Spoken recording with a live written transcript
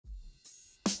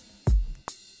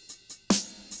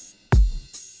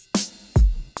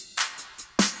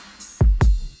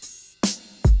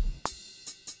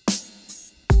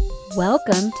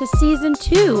Welcome to Season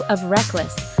 2 of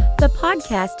RecLess, the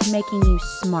podcast making you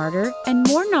smarter and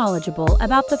more knowledgeable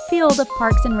about the field of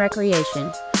parks and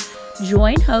recreation.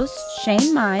 Join hosts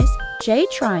Shane Mize, Jay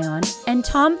Tryon, and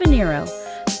Tom Venniro,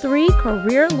 three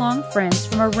career-long friends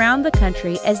from around the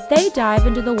country as they dive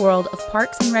into the world of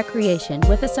parks and recreation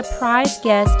with a surprise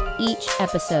guest each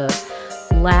episode.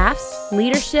 Laughs,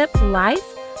 leadership, life.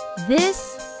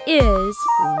 This is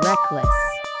RecLess.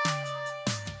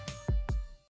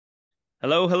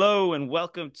 Hello, and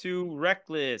welcome to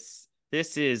RecLess.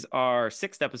 This is our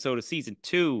 6th episode of Season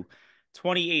 2,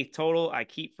 28th total. I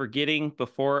keep forgetting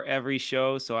before every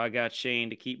show, so I got Shane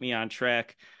to keep me on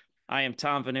track. I am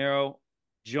Tom Venniro,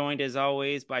 joined as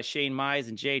always by Shane Mize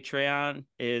and Jay Tryon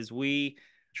as we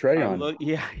Tryon.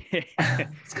 Yeah. I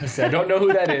was gonna say, I don't know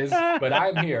who that is, but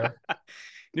I'm here.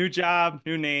 New job,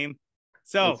 new name.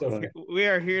 So we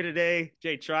are here today,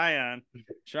 Jay Tryon,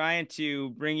 trying to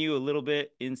bring you a little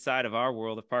bit inside of our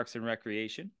world of parks and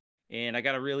recreation. And I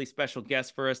got a really special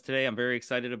guest for us today. I'm very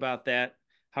excited about that.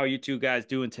 How are you two guys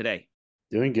doing today?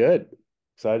 Doing good.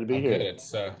 Excited to be here. Good.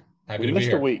 It's happy we to be missed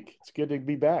here. a week. It's good to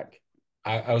be back.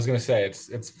 I was gonna say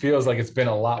it feels like it's been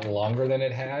a lot longer than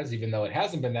it has, even though it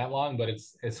hasn't been that long. But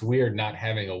it's weird not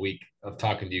having a week of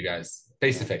talking to you guys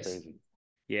face to face.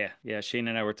 Yeah. Shane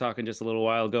and I were talking just a little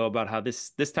while ago about how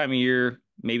this time of year,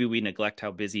 maybe we neglect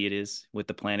how busy it is with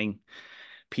the planning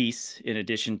piece in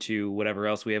addition to whatever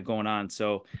else we have going on.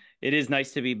 So it is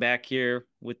nice to be back here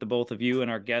with the both of you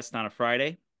and our guest on a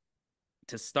Friday.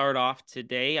 To start off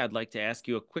today, I'd like to ask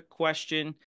you a quick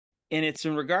question, and it's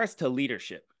in regards to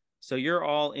leadership. So you're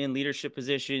all in leadership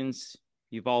positions.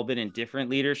 You've all been in different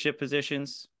leadership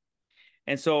positions.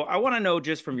 And so I want to know,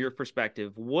 just from your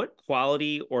perspective, what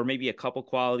quality or maybe a couple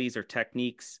qualities or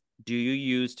techniques do you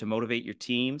use to motivate your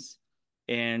teams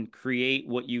and create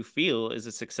what you feel is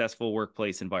a successful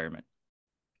workplace environment?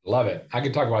 Love it. I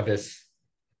could talk about this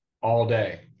all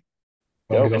day.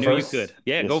 I knew you could.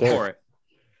 Yeah, yes, go for it.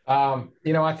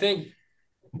 I think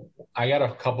I got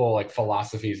a couple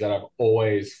philosophies that I've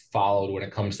always followed when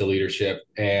it comes to leadership.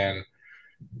 And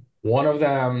one of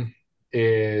them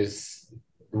is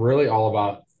really all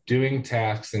about doing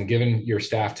tasks and giving your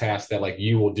staff tasks that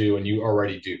you will do and you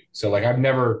already do. So I've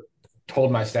never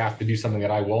told my staff to do something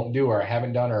that I won't do or I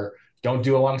haven't done or don't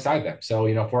do alongside them. So,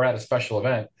 if we're at a special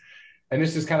event, and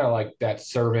this is kind of like that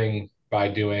serving by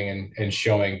doing and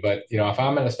showing, but if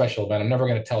I'm at a special event, I'm never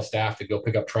going to tell staff to go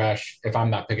pick up trash if I'm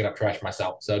not picking up trash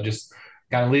myself. So just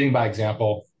kind of leading by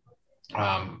example.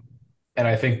 And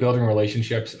I think building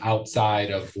relationships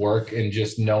outside of work and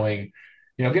just knowing,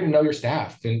 getting to know your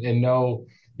staff and know,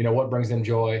 what brings them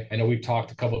joy. I know we've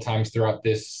talked a couple of times throughout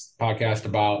this podcast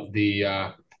about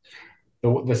the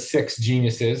 6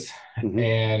 geniuses. Mm-hmm.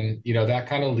 And, that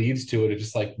kind of leads to it.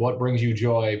 It's just what brings you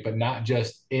joy, but not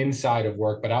just inside of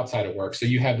work, but outside of work. So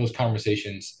you have those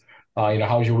conversations,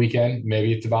 how was your weekend?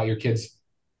 Maybe it's about your kids'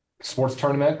 sports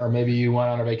tournament, or maybe you went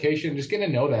on a vacation, just getting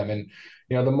to know them. And,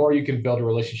 the more you can build a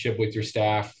relationship with your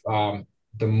staff,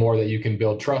 the more that you can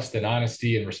build trust and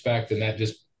honesty and respect. And that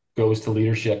just goes to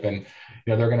leadership. And,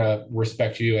 they're going to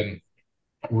respect you and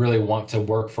really want to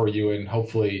work for you and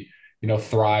hopefully,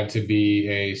 thrive to be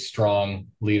a strong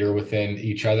leader within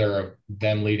each other, of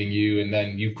them leading you and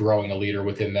then you growing a leader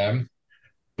within them.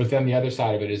 But then the other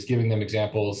side of it is giving them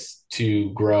examples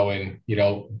to grow and,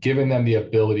 giving them the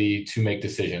ability to make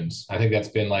decisions. I think that's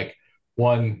been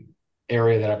one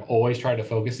area that I've always tried to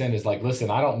focus in is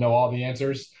listen, I don't know all the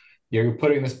answers. You're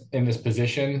putting this in this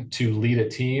position to lead a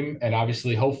team. And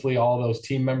obviously, hopefully all those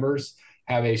team members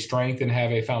have a strength and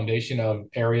have a foundation of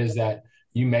areas that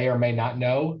you may or may not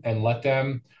know, and let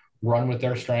them run with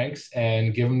their strengths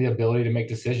and give them the ability to make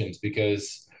decisions.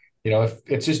 Because, if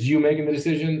it's just you making the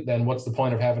decision, then what's the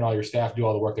point of having all your staff do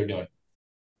all the work they're doing?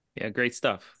 Yeah, great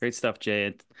stuff. Great stuff, Jay.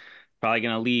 It's probably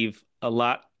going to leave a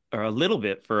lot or a little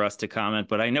bit for us to comment,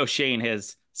 but I know Shane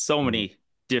has so many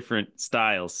different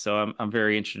styles. So I'm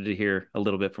very interested to hear a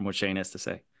little bit from what Shane has to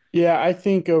say. Yeah, I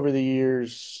think over the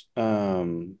years,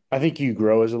 I think you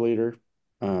grow as a leader.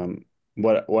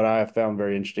 What I have found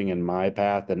very interesting in my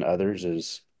path and others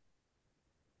is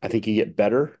I think you get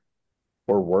better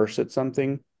or worse at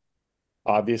something,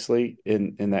 obviously,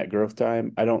 in that growth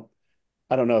time. I don't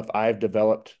know if I've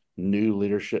developed new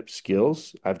leadership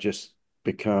skills. I've just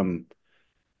become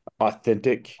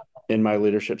authentic in my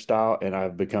leadership style and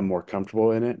I've become more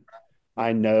comfortable in it.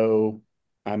 I know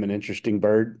I'm an interesting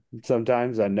bird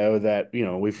sometimes. I know that,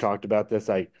 we've talked about this.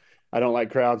 I don't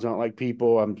like crowds. I don't like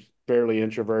people. I'm fairly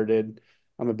introverted.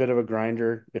 I'm a bit of a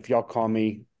grinder. If y'all call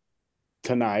me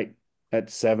tonight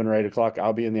at 7 or 8 o'clock,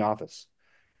 I'll be in the office.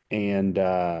 And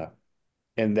that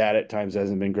at times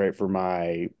hasn't been great for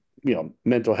my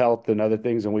mental health and other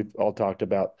things. And we've all talked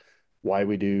about why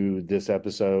we do this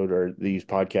episode or these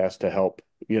podcasts to help,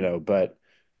 but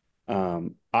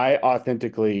I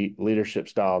authentically leadership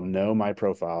style, know my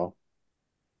profile,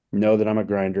 know that I'm a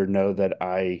grinder, know that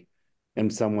I am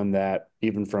someone that,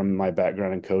 even from my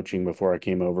background in coaching before I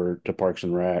came over to Parks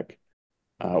and Rec,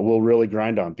 will really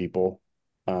grind on people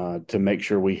to make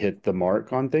sure we hit the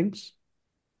mark on things.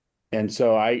 And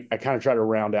so I kind of try to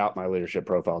round out my leadership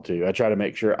profile too. I try to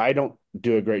make sure I don't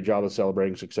do a great job of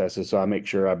celebrating successes. So I make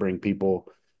sure I bring people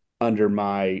under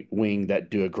my wing that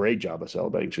do a great job of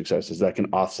celebrating successes that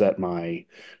can offset my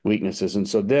weaknesses. And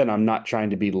so then I'm not trying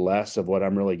to be less of what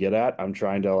I'm really good at. I'm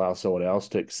trying to allow someone else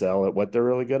to excel at what they're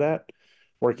really good at.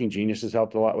 Working Genius has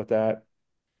helped a lot with that.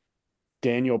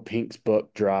 Daniel Pink's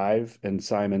book Drive and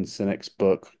Simon Sinek's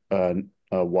book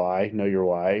Why, Know Your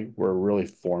Why, were really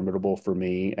formidable for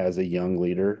me as a young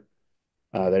leader.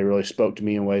 They really spoke to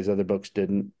me in ways other books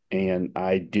didn't. And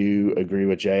I do agree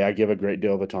with Jay. I give a great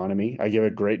deal of autonomy. I give a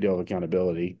great deal of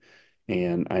accountability.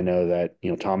 And I know that,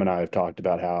 Tom and I have talked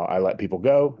about how I let people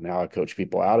go and how I coach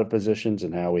people out of positions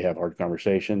and how we have hard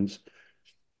conversations.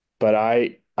 But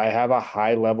I have a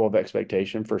high level of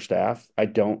expectation for staff.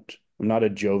 I'm not a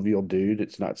jovial dude.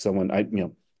 It's not someone I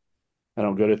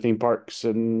don't go to theme parks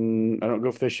and I don't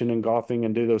go fishing and golfing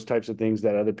and do those types of things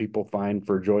that other people find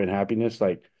for joy and happiness.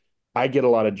 Like, I get a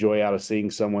lot of joy out of seeing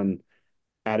someone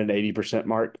at an 80%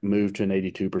 mark move to an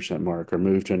 82% mark or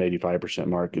move to an 85%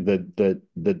 mark.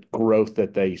 The growth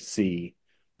that they see,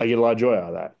 I get a lot of joy out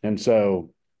of that. And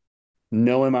so,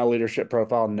 knowing my leadership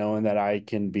profile, knowing that I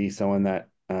can be someone that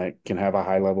can have a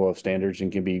high level of standards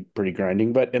and can be pretty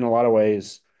grinding, but in a lot of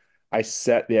ways, I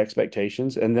set the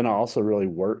expectations and then I also really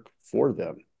work for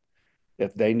them.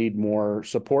 If they need more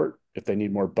support, if they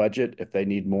need more budget, if they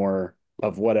need more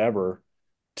of whatever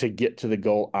to get to the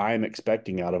goal I'm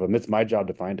expecting out of them, it's my job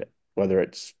to find it, whether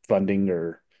it's funding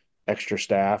or extra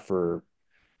staff or,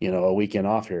 a weekend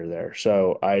off here or there.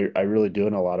 So I really do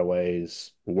in a lot of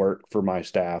ways work for my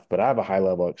staff, but I have a high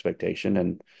level expectation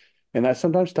and that's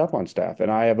sometimes tough on staff. And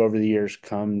I have over the years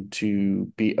come to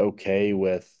be okay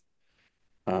with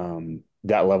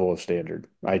that level of standard.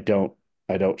 I don't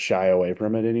shy away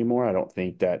from it anymore. I don't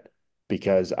think that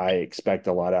because I expect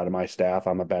a lot out of my staff,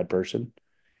 I'm a bad person.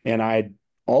 And I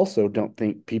also don't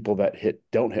think people that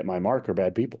don't hit my mark are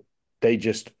bad people. They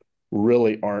just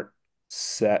really aren't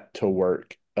set to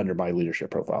work under my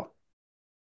leadership profile.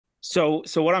 So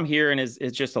what I'm hearing is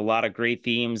just a lot of great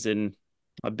themes, and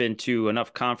I've been to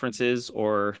enough conferences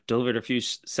or delivered a few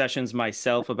sessions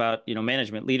myself about,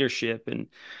 management leadership and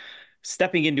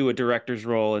stepping into a director's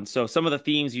role. And so some of the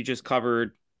themes you just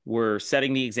covered were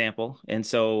setting the example. And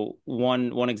so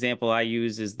one example I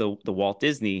use is the Walt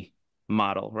Disney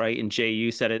model, right? And Jay,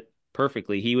 you said it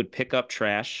perfectly. He would pick up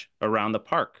trash around the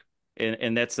park.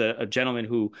 And that's a gentleman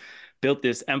who built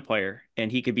this empire,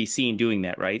 and he could be seen doing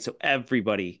that, right? So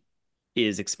everybody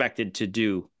is expected to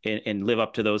do and live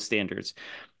up to those standards.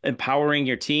 Empowering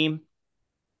your team,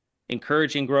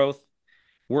 encouraging growth.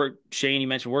 Shane, you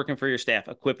mentioned working for your staff,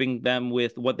 equipping them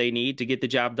with what they need to get the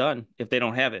job done if they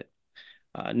don't have it.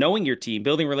 Knowing your team,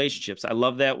 building relationships. I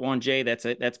love that one, Jay.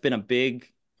 That's been a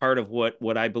big part of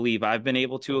what I believe I've been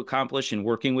able to accomplish in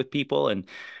working with people. And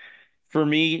for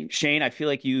me, Shane, I feel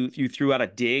like you threw out a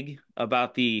dig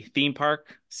about the theme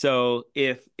park. So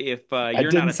if you're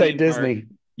not a say theme Disney. park,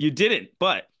 you didn't,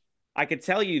 but I could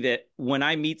tell you that when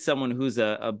I meet someone who's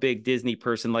a big Disney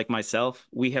person like myself,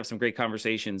 we have some great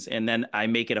conversations. And then I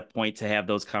make it a point to have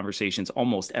those conversations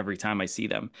almost every time I see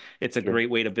them. It's a great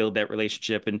way to build that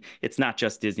relationship. And it's not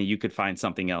just Disney. You could find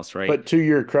something else, right? But to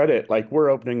your credit, like, we're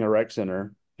opening a rec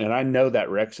center, and I know that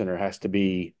rec center has to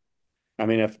be, I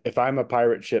mean, if I'm a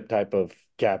pirate ship type of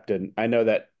captain, I know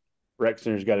that rec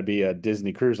center's got to be a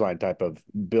Disney Cruise Line type of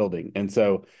building. And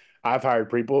so I've hired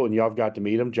people, and y'all have got to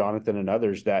meet them, Jonathan and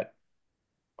others, that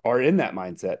are in that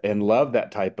mindset and love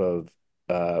that type of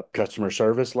customer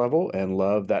service level and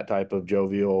love that type of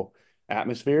jovial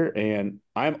atmosphere. And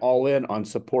I'm all in on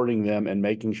supporting them and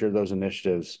making sure those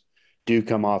initiatives do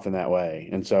come off in that way.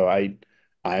 And so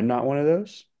I'm not one of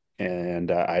those. And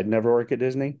I'd never work at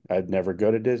Disney. I'd never go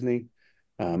to Disney.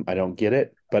 I don't get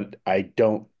it, but I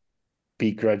don't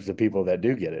begrudge the people that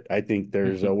do get it. I think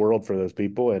there's a world for those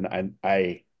people, and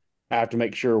I have to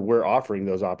make sure we're offering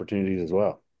those opportunities as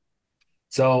well.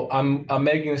 So I'm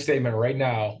making a statement right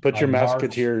now. Put your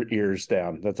Musketeer ears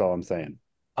down. That's all I'm saying.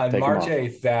 On March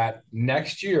 8th, that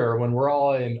next year when we're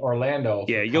all in Orlando,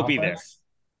 yeah, you'll be there.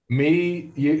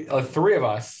 Me, you, three of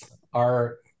us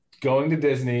are going to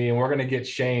Disney, and we're gonna get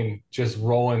Shane just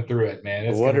rolling through it,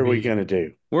 man. What are we gonna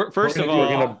do? First of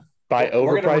all, buy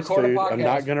We're gonna overpriced record a food. I'm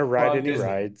not podcast going to ride from any Disney.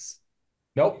 rides.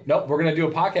 Nope. We're gonna do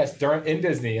a podcast in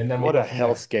Disney, and then What we'll a go from there.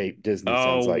 hellscape Disney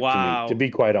Oh, sounds like to me, to wow. be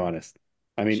quite honest.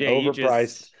 I mean, Jay, you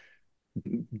overpriced, just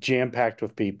jam-packed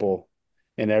with people,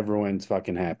 and everyone's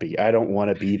fucking happy. I don't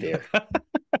want to be there.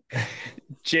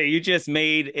 Jay, you just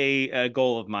made a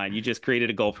goal of mine. You just created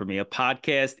a goal for me, a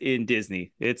podcast in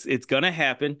Disney. It's gonna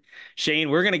happen. Shane,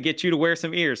 we're gonna get you to wear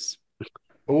some ears.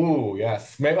 Ooh,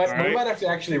 yes. All We right. might have to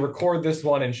actually record this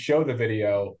one and show the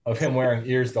video of him wearing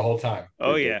ears the whole time.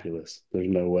 Oh, yeah. Ridiculous. There's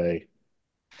no way.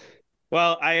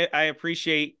 Well, I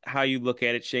appreciate how you look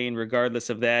at it, Shane, regardless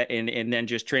of that, and then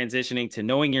just transitioning to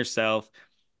knowing yourself,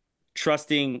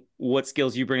 trusting what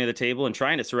skills you bring to the table, and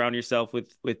trying to surround yourself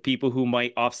with people who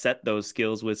might offset those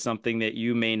skills with something that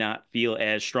you may not feel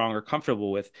as strong or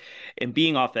comfortable with, and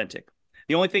being authentic.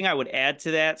 The only thing I would add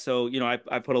to that, so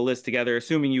I put a list together,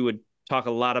 assuming you would talk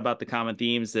a lot about the common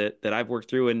themes that I've worked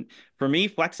through, and for me,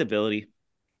 flexibility.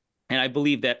 And I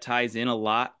believe that ties in a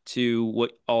lot to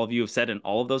what all of you have said in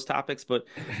all of those topics, but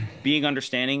being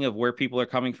understanding of where people are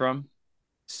coming from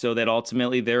so that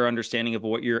ultimately they're understanding of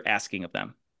what you're asking of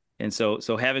them. And so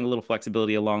having a little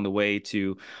flexibility along the way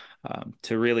to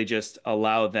really just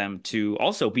allow them to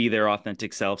also be their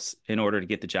authentic selves in order to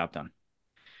get the job done.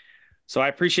 So I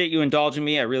appreciate you indulging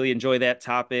me. I really enjoy that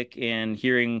topic and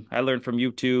hearing. I learn from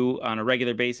you two on a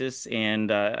regular basis, and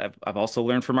I've also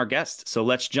learned from our guests. So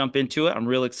let's jump into it. I'm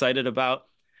real excited about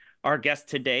our guest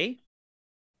today.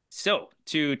 So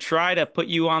to try to put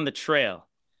you on the trail,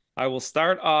 I will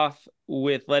start off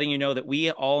with letting you know that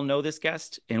we all know this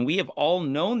guest, and we have all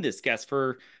known this guest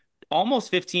for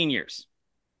almost 15 years.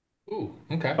 Ooh,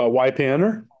 okay. A white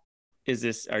panner?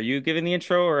 Are you giving the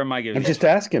intro or am I giving I'm the just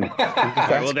intro? asking. All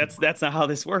right, well, that's not how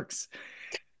this works.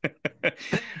 All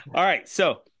right,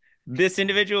 so this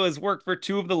individual has worked for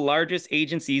two of the largest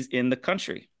agencies in the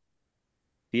country.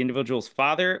 The individual's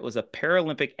father was a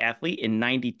Paralympic athlete in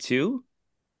 '92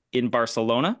 in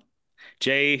Barcelona.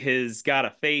 Jay has got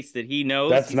a face that he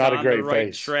knows. That's He's not a on great the right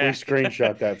face. track. We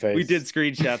screenshot that face. We did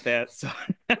screenshot that. So,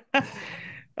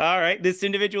 all right, this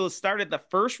individual has started the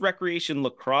first recreation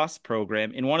lacrosse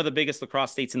program in one of the biggest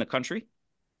lacrosse states in the country,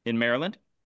 in Maryland.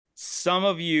 Some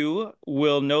of you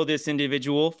will know this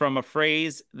individual from a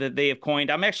phrase that they have coined.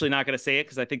 I'm actually not going to say it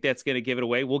because I think that's going to give it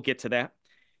away. We'll get to that.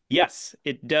 Yes,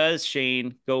 it does,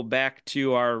 Shane, go back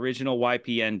to our original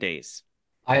YPN days.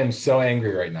 I am so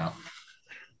angry right now.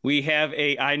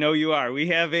 I know you are. We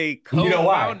have a You know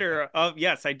why? co-founder of,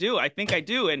 yes, I do. I think I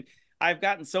do. And I've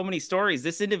gotten so many stories.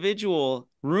 This individual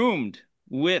roomed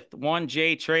with one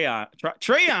Jay Tryon.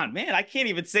 Tryon, man, I can't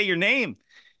even say your name.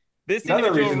 This Another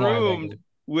individual reason why I'm roomed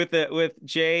angry. with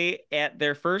Jay at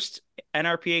their first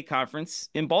NRPA conference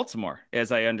in Baltimore,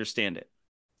 as I understand it.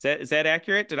 Is that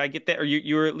accurate? Did I get that? Or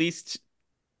you were at least,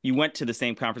 you went to the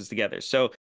same conference together.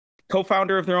 So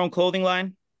co-founder of their own clothing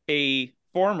line, a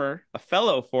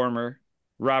fellow former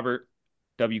Robert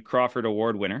W. Crawford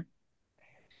Award winner,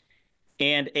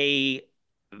 and a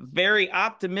very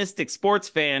optimistic sports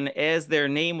fan, as their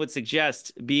name would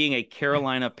suggest, being a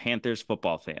Carolina Panthers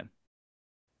football fan.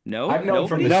 No, I've known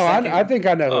from nobody? the second, I think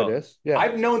I know who Oh. it is. Yeah.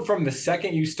 I've known from the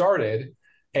second you started,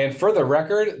 and for the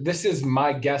record, this is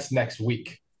my guest next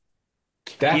week.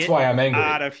 That's Get why I'm angry.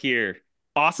 out of here.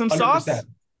 Awesome 100%. sauce?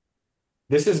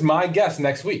 This is my guest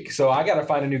next week, so I got to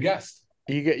find a new guest.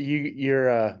 You got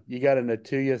you got an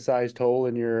Atuya sized hole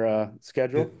in your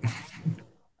schedule?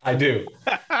 I do.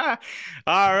 All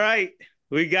right.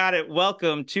 We got it.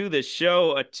 Welcome to the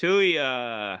show,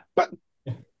 Atuya.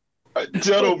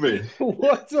 Gentlemen,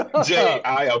 What's up?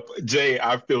 Jay,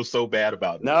 I feel so bad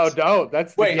about this. No, don't.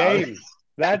 That's the Wait, game.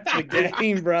 That's the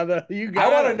game, brother. You I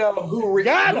got want to it. know who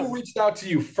reached out to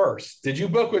you first. Did you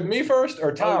book with me first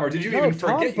or Tom, or did you even Tom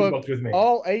forget you booked with me?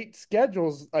 all 8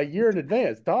 schedules a year in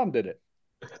advance. Tom did it.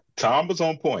 Tom was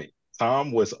on point. So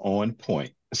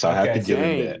I have to give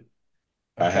him that.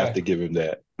 I have to give him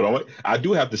that. But I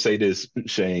do have to say this,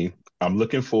 Shane. I'm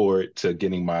looking forward to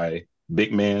getting my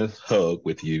big man hug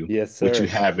with you. Yes, sir. With you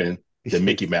having the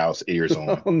Mickey Mouse ears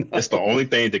on. Oh, no. It's the only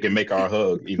thing that can make our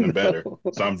hug even better.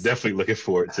 So I'm definitely looking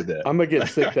forward to that. I'm gonna get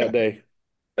sick that day.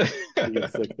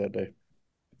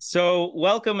 So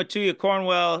welcome, Atuya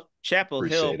Cornwell, Chapel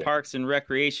Appreciate Hill it. Parks and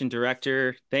Recreation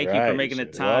Director. Thank you for making the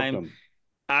Appreciate it. time. Welcome.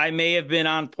 I may have been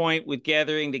on point with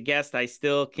gathering the guests. I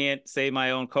still can't say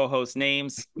my own co-host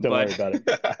names, Don't worry but about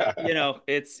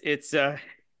it.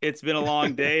 It's been a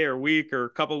long day or week or a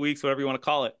couple of weeks, whatever you want to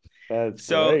call it. That's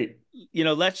So, great.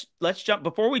 let's jump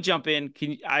before we jump in.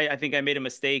 I think I made a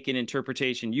mistake in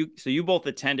interpretation. You both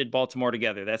attended Baltimore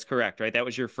together. That's correct, right? That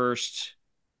was your first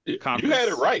conference? You had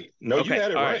it right. No, okay, you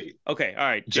had it all right. Okay, all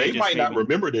right. Jay might not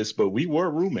remember this, but we were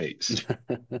roommates.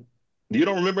 You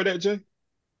don't remember that, Jay?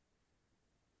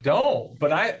 Don't,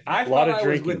 but I thought I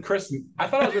was with Chris. I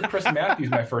thought I was with Chris Matthews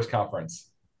my first conference.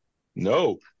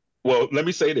 No. Well, let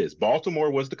me say this.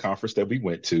 Baltimore was the conference that we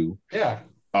went to. Yeah.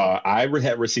 I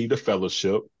had received a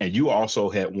fellowship, and you also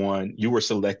had one. You were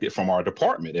selected from our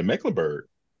department in Mecklenburg.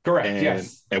 Correct.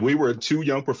 Yes. And we were two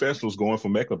young professionals going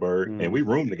from Mecklenburg, and we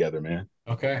roomed together, man.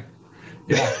 Okay.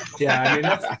 Yeah. Yeah. I mean,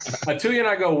 Atuya and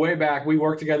I go way back. We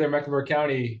worked together in Mecklenburg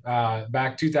County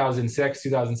back 2006,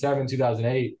 2007,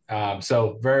 2008.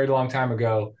 So very long time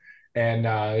ago. And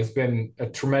it's been a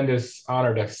tremendous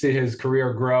honor to see his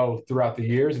career grow throughout the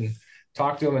years and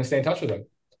talk to him and stay in touch with him.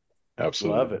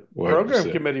 Absolutely. Love it. 100%.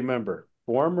 Program committee member.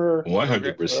 Former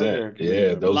 100%.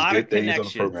 Yeah, those good days on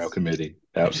the program committee.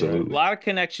 Absolutely. A lot of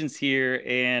connections here.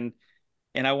 And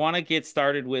I want to get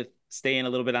started with staying a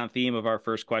little bit on theme of our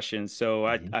first question. So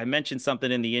I mentioned something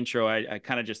in the intro. I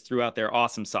kind of just threw out there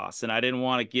awesome sauce, and I didn't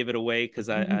want to give it away because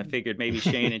I figured maybe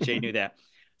Shane and Jay knew that.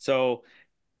 So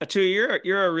Atuya,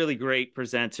 you're a really great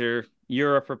presenter.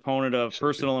 You're a proponent of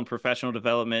personal and professional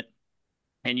development,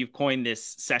 and you've coined this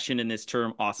session in this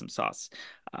term, awesome sauce.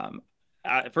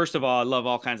 First of all, I love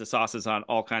all kinds of sauces on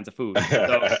all kinds of food.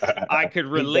 So I could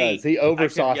relate. He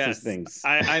oversauces things.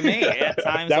 I may at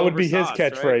times. That would be his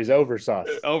catchphrase, right? Oversauce.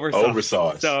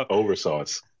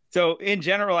 Oversauce. So in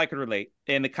general, I could relate.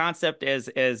 And the concept,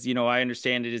 as you know, I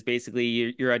understand it, is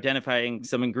basically you're identifying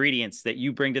some ingredients that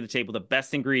you bring to the table, the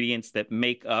best ingredients that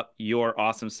make up your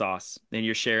awesome sauce. And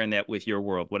you're sharing that with your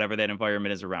world, whatever that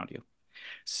environment is around you.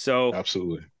 So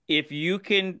absolutely. If you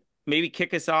can maybe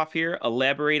kick us off here,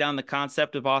 elaborate on the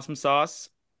concept of awesome sauce,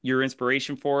 your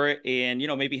inspiration for it, and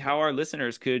maybe how our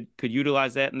listeners could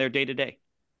utilize that in their day-to-day.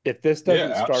 If this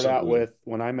doesn't start out with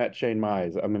when I met Shane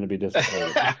Mize, I'm going to be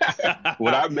disappointed.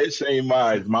 When I met Shane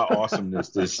Mize, my awesomeness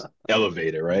just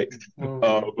elevated, right?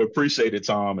 But appreciate it,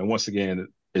 Tom. And once again,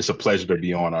 it's a pleasure to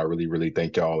be on. I really, really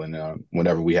thank y'all. And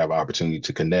whenever we have opportunity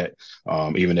to connect,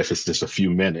 even if it's just a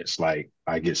few minutes, like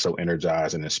I get so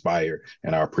energized and inspired.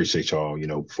 And I appreciate y'all,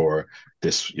 for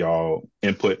this y'all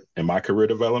input in my career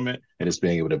development and just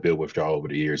being able to build with y'all over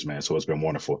the years, man. So it's been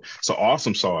wonderful. So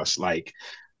awesome sauce,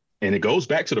 and it goes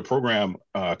back to the program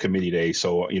committee day.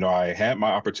 So, I had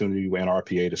my opportunity in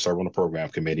RPA to serve on the program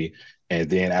committee. And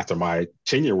then after my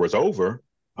tenure was over,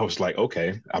 I was like,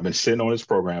 okay, I've been sitting on this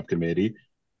program committee,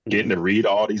 getting to read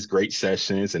all these great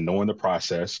sessions and knowing the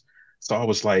process. So I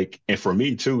was like, and for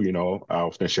me too, I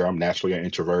often share I'm naturally an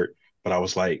introvert, but I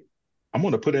was like, I'm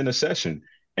going to put in a session.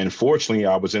 And fortunately,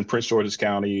 I was in Prince George's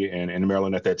County and in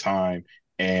Maryland at that time.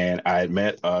 And I had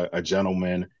met a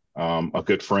gentleman, a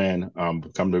good friend,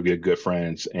 come to be good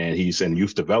friends, and he's in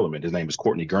youth development. His name is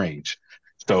Courtney Grange.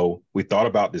 So we thought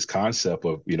about this concept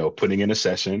of, putting in a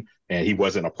session, and he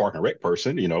wasn't a Park and Rec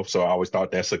person, so I always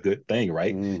thought that's a good thing,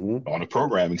 right? On a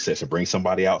programming session, bring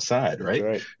somebody outside, right?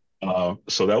 That's right.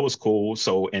 So that was cool.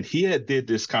 So, and he had did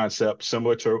this concept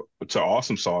similar to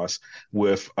Awesome Sauce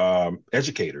with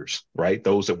educators, right?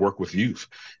 Those that work with youth.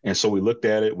 And so we looked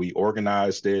at it, we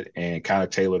organized it, and kind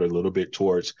of tailored it a little bit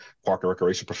towards park and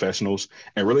recreation professionals.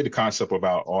 And really the concept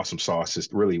about Awesome Sauce is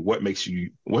really what makes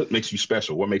you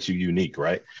special, what makes you unique,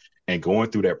 right? And going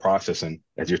through that process, and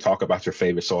as you talk about your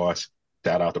favorite sauce,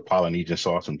 shout out to Polynesian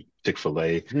sauce from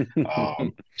Chick-fil-A.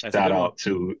 Shout out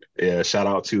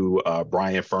to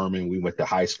Brian Furman. We went to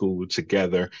high school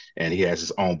together, and he has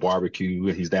his own barbecue,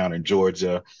 and he's down in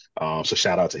Georgia. So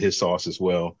shout out to his sauce as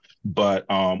well. But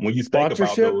when you think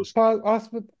about those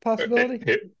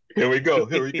possibility, here we go.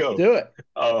 Do it.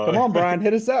 Come on, Brian,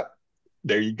 hit us up.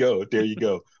 There you go.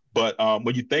 But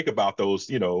when you think about those,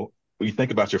 when you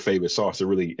think about your favorite sauce, it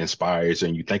really inspires,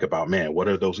 and you think about, man, what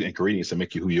are those ingredients that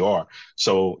make you who you are?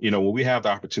 So, when we have the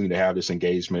opportunity to have this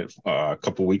engagement, a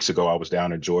couple of weeks ago, I was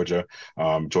down in Georgia,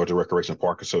 Georgia Recreation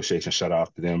Park Association, shout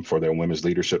out to them for their Women's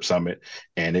Leadership Summit.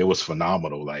 And it was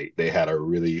phenomenal. We had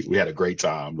a great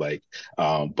time.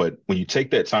 But when you take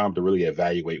that time to really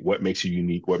evaluate what makes you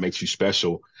unique, what makes you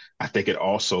special, I think it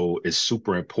also is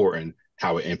super important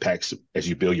how it impacts as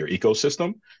you build your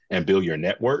ecosystem and build your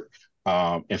network.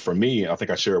 And for me, I think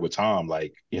I shared with Tom,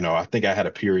 I think I had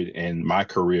a period in my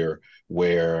career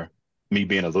where me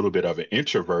being a little bit of an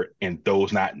introvert and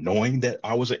those not knowing that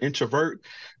I was an introvert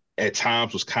at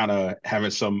times was kind of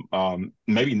having some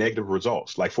maybe negative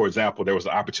results. Like, for example, there was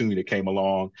an opportunity that came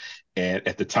along, and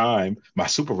at the time, my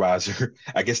supervisor,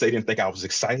 I guess they didn't think I was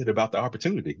excited about the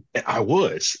opportunity. And I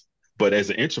was. But as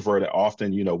an introvert,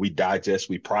 often, we digest,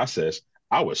 we process.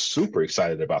 I was super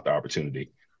excited about the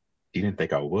opportunity. She didn't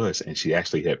think I was, and she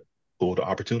actually had pulled the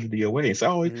opportunity away and said,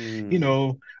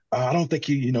 I don't think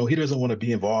he doesn't want to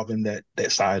be involved in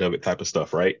that side of it type of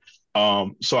stuff, right?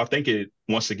 So I think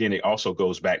once again, it also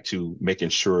goes back to making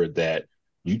sure that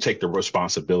you take the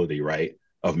responsibility, right,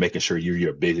 of making sure you're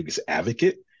your biggest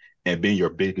advocate. And being your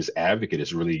biggest advocate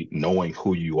is really knowing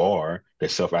who you are,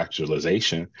 that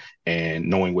self-actualization, and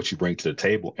knowing what you bring to the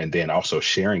table, and then also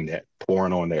sharing that,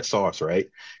 pouring on that sauce, right?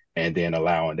 And then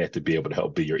allowing that to be able to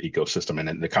help be your ecosystem. And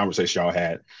then the conversation y'all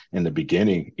had in the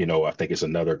beginning, I think it's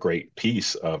another great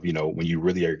piece of, when you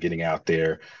really are getting out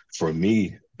there. For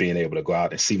me, being able to go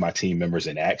out and see my team members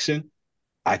in action,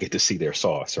 I get to see their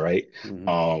sauce, right?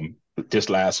 Mm-hmm. Just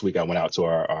last week, I went out to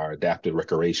our adaptive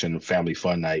recreation family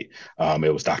fun night.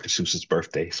 It was Dr. Seuss's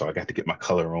birthday, so I got to get my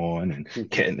color on and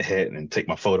cat in the hat and take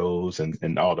my photos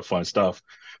and all the fun stuff.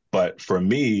 But for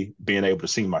me, being able to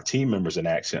see my team members in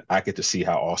action, I get to see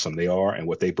how awesome they are and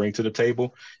what they bring to the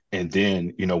table. And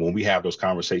then, when we have those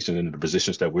conversations in the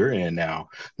positions that we're in now,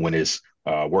 when it's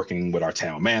working with our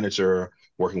town manager,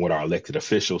 working with our elected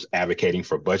officials, advocating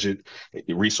for budget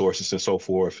resources and so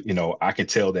forth, I can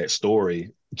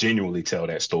genuinely tell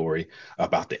that story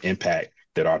about the impact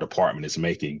that our department is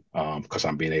making, because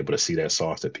I'm being able to see that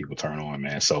sauce that people turn on,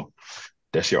 man. So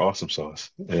that's your awesome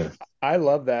sauce. Yeah. I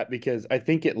love that, because I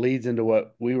think it leads into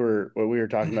what we were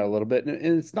talking about a little bit, and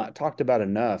it's not talked about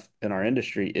enough in our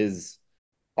industry, is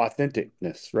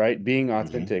authenticness, right? Being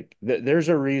authentic. Mm-hmm. There's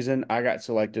a reason I got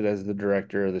selected as the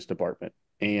director of this department.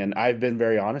 And I've been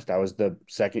very honest. I was the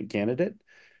second candidate.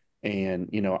 And,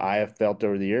 I have felt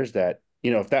over the years that,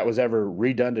 if that was ever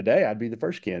redone today, I'd be the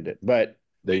first candidate. But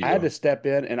I had to step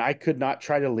in, and I could not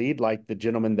try to lead like the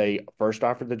gentleman they first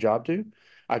offered the job to.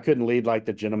 I couldn't lead like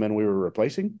the gentleman we were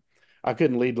replacing. I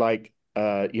couldn't lead like,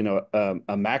 a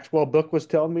Maxwell book was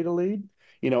telling me to lead.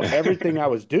 Everything I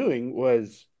was doing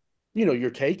was, you're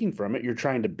taking from it, you're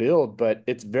trying to build, but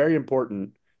it's very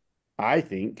important, I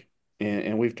think,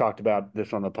 and we've talked about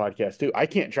this on the podcast too. I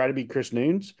can't try to be Chris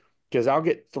Nunes, because I'll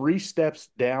get 3 steps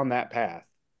down that path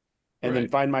and then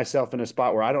find myself in a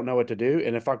spot where I don't know what to do.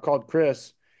 And if I called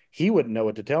Chris, he wouldn't know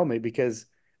what to tell me, because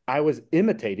I was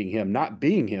imitating him, not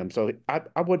being him. So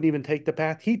I wouldn't even take the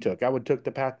path he took. I would take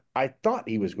the path I thought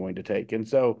he was going to take. And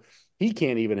so he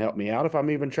can't even help me out if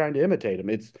I'm even trying to imitate him.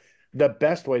 It's the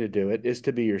best way to do it is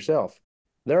to be yourself.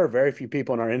 There are very few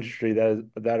people in our industry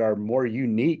that are more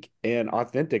unique and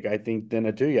authentic, I think,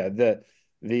 than Atuya.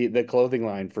 The clothing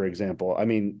line, for example. I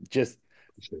mean, just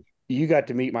you got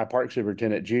to meet my park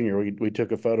superintendent, Junior. We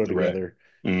took a photo together,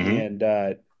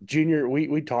 and Junior,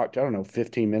 we talked, I don't know,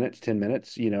 15 minutes, 10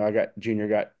 minutes. Junior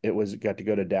got to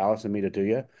go to Dallas and meet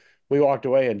Atuya. We walked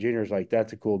away, and Junior's like,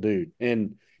 "That's a cool dude,"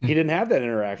 and he didn't have that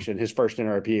interaction, his first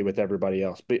NRPA, with everybody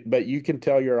else. But you can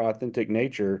tell your authentic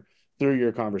nature through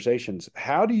your conversations.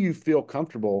 How do you feel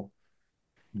comfortable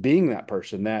being that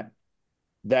person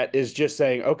that is just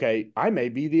saying, okay, I may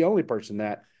be the only person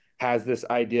that has this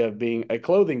idea of being a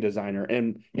clothing designer,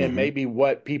 and maybe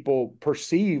what people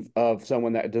perceive of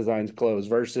someone that designs clothes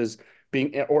versus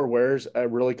being or wears a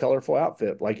really colorful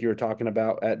outfit, like you were talking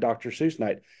about at Dr. Seuss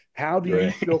night. How do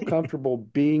you feel comfortable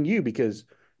being you? Because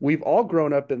we've all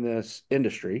grown up in this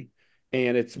industry,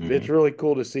 and it's really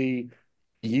cool to see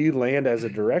you land as a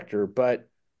director, but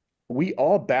we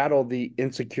all battle the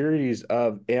insecurities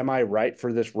of, am I right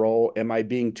for this role? Am I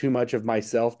being too much of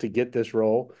myself to get this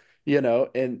role?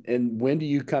 And when do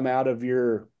you come out of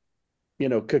your,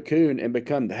 cocoon and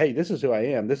become, hey, this is who I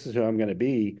am. This is who I'm going to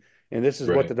be. And this is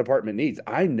what the department needs.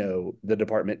 I know the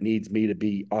department needs me to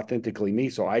be authentically me,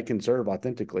 so I can serve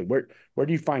authentically. Where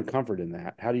do you find comfort in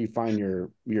that? How do you find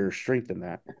your strength in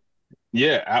that?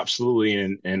 Yeah,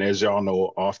 absolutely. And as y'all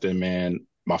know, often, man,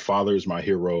 my father is my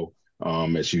hero.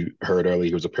 As you heard earlier,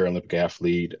 he was a Paralympic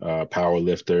athlete, power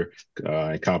lifter,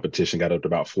 in competition, got up to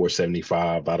about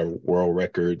 475 out of world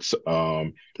records,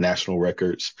 national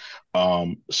records.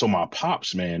 So my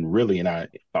pops, man, really, and I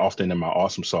often in my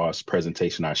Awesome Sauce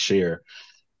presentation, I share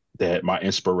that my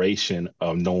inspiration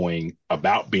of knowing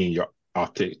about being your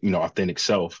authentic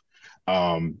self,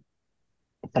 from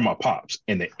my pops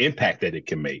and the impact that it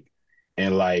can make.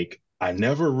 And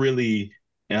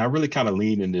I really kind of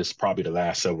leaned in this probably the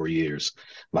last several years,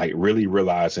 like really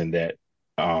realizing that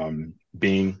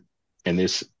being in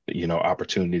this,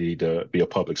 opportunity to be a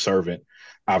public servant,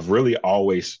 I've really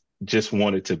always just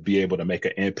wanted to be able to make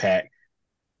an impact,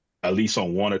 at least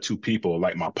on 1 or 2 people,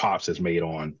 like my pops has made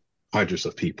on hundreds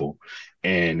of people.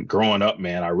 And growing up,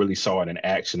 man, I really saw it in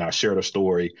action. I shared a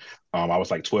story. I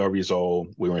was like 12 years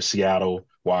old. We were in Seattle,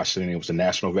 Washington. It was the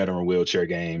National Veteran Wheelchair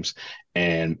Games.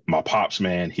 And my pops,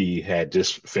 man, he had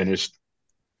just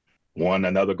won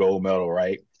another gold medal,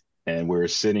 right? And we're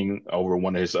sitting over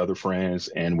one of his other friends,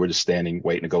 and we're just standing,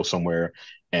 waiting to go somewhere.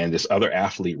 and this other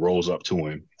athlete rolls up to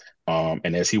him.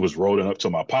 And as he was rolling up to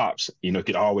my pops, you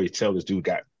could always tell this dude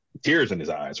got tears in his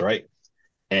eyes, right?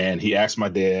 And he asked my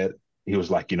dad, he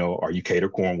was like, are you Cater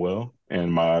Cornwell?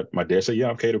 And my dad said, yeah,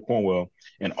 I'm Cater Cornwell.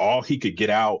 And all he could get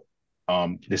out,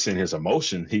 this in his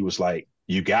emotion, he was like,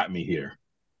 you got me here.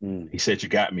 He said, you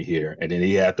got me here. And then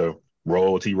he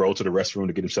rolled to the restroom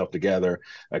to get himself together.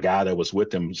 A guy that was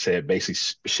with him said, basically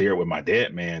shared with my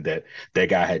dad, man, that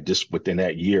guy had just within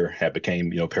that year had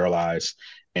became, paralyzed.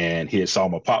 And he had saw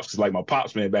my pops. Cause like my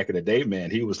pops, man, back in the day,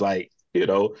 man, he was like,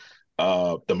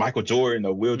 the Michael Jordan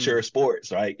of wheelchair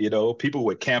sports, right? People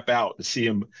would camp out to see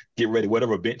him get ready,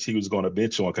 whatever bench he was going to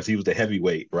bench on, because he was the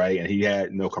heavyweight, right? And he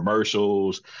had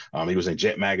commercials. He was in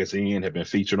Jet Magazine, had been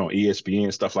featured on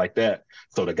ESPN, stuff like that.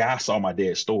 So the guy saw my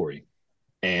dad's story,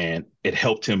 and it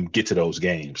helped him get to those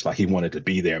games. Like, he wanted to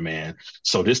be there, man.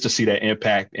 So just to see that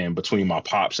impact, and between my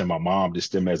pops and my mom,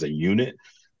 just them as a unit,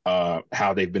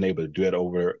 how they've been able to do it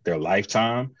over their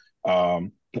lifetime,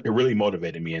 it really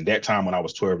motivated me. And that time when I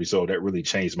was 12 years old, that really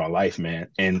changed my life, man.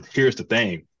 And here's the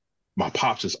thing. My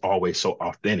pops is always so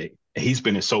authentic. And he's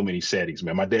been in so many settings,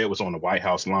 man. My dad was on the White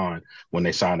House lawn when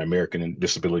they signed the American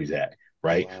Disabilities Act,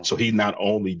 right? Wow. So he not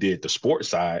only did the sports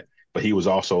side, but he was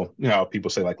also, how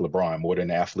people say like LeBron, more than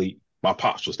an athlete. My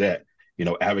pops was that,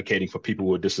 advocating for people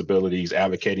with disabilities,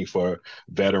 advocating for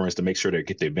veterans to make sure they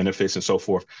get their benefits and so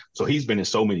forth. So he's been in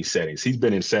so many settings. He's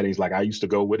been in settings like I used to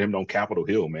go with him on Capitol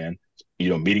Hill, man. He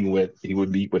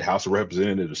would meet with House of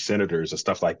Representatives, senators, and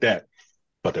stuff like that.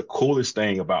 But the coolest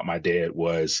thing about my dad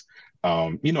was,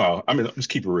 let's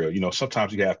keep it real.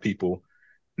 Sometimes you have people,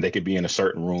 they could be in a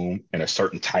certain room and a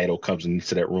certain title comes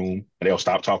into that room and they'll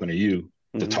stop talking to you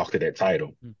to talk to that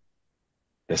title.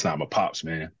 That's not my pops,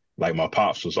 man. Like, my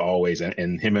pops was always,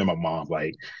 and him and my mom,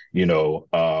 like,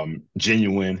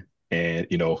 genuine. And,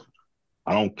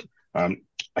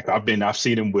 I've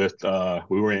seen him with,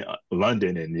 we were in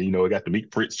London, and, we got to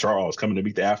meet Prince Charles, coming to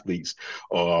meet the athletes.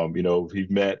 He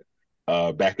met,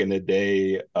 back in the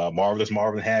day, Marvelous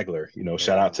Marvin Hagler,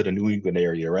 shout out to the New England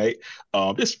area, right?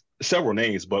 Just several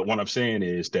names, but what I'm saying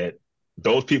is that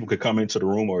those people could come into the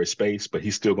room or a space, but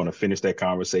he's still going to finish that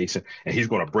conversation, and he's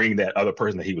going to bring that other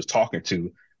person that he was talking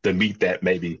to meet that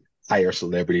maybe higher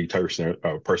celebrity person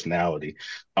or personality.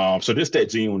 So just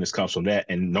that genuineness comes from that,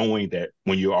 and knowing that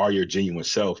when you are your genuine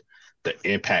self, the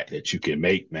impact that you can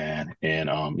make, man. And,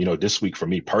 this week for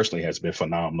me personally has been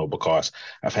phenomenal, because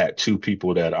I've had two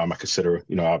people that I consider,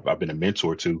 I've been a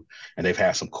mentor to, and they've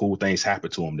had some cool things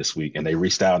happen to them this week, and they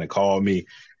reached out and called me.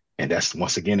 And that's,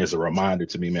 once again, is a reminder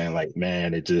to me, man, like,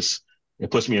 man, it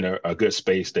puts me in a good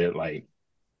space that, like,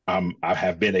 I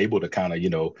have been able to kind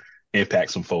of,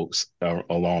 impact some folks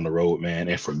along the road, man.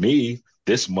 And for me,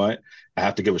 this month, I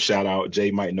have to give a shout out.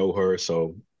 Jay might know her.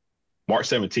 So March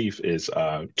 17th is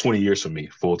 20 years for me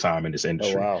full time in this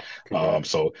industry. Oh, wow.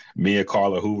 So me and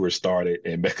Carla Hoover started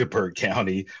in Mecklenburg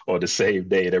County on the same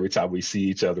day. And every time we see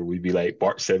each other, we'd be like,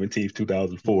 March 17th,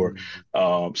 2004.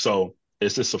 So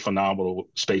it's just a phenomenal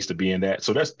space to be in that.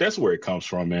 So that's where it comes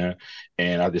from, man.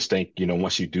 And I just think,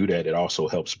 once you do that, it also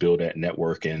helps build that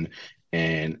network, and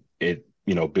it,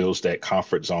 builds that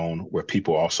comfort zone where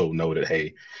people also know that,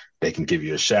 hey, they can give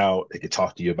you a shout, they can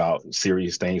talk to you about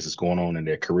serious things that's going on in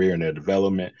their career and their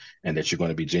development, and that you're going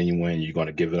to be genuine. You're going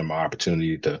to give them an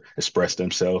opportunity to express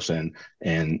themselves, and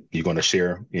you're going to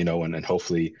share, and then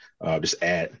hopefully just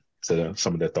add to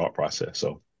some of their thought process.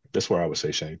 So that's where I would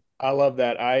say, Shane. I love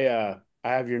that. I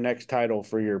have your next title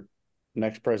for your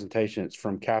next presentation. It's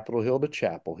From Capitol Hill to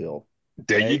Chapel Hill.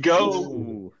 There you go.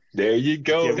 Ooh. There you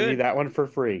go. Giving me that one for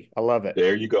free. I love it.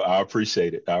 There you go. I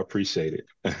appreciate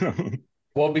it.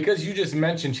 Well, because you just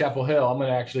mentioned Chapel Hill, I'm going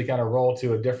to actually kind of roll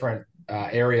to a different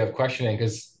area of questioning,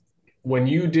 because when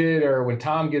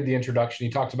Tom did the introduction,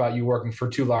 he talked about you working for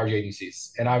two large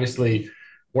agencies, and obviously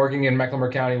working in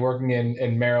Mecklenburg County, working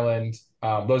in Maryland.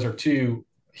 Those are two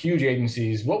huge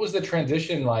agencies. What was the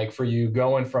transition like for you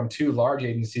going from two large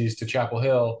agencies to Chapel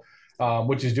Hill,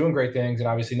 which is doing great things and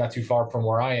obviously not too far from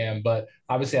where I am, but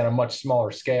obviously on a much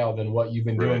smaller scale than what you've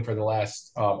been doing for the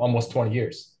last almost 20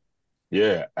 years?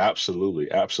 Yeah, absolutely.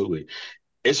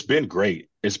 It's been great.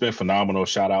 It's been phenomenal.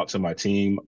 Shout out to my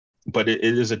team. But it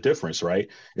is a difference, right?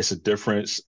 It's a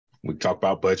difference. We talk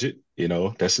about budget,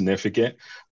 that's significant.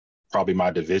 Probably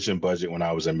my division budget when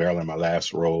I was in Maryland, my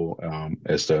last role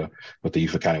with the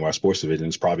Youth and Countywide Sports Division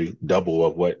is probably double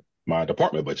of what my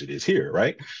department budget is here,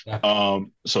 right? Yeah.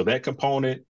 So that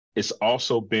component, it's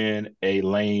also been a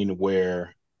lane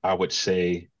where I would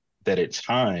say that at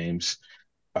times,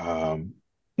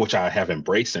 which I have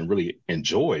embraced and really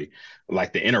enjoy,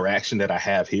 like the interaction that I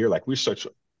have here, like we're such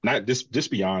not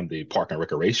just beyond the park and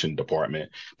recreation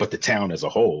department, but the town as a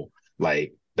whole.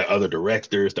 Like the other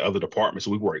directors, the other departments,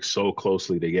 we work so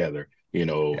closely together.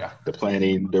 The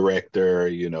planning director,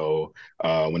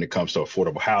 when it comes to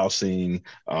affordable housing,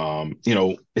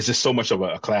 it's just so much of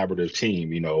a collaborative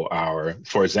team.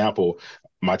 For example,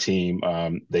 my team,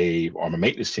 they are my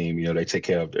maintenance team, they take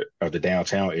care of the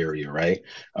downtown area, right?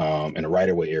 And the right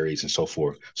of way areas and so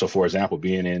forth. So for example,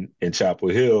 being in Chapel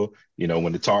Hill,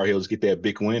 when the Tar Heels get that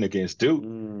big win against Duke,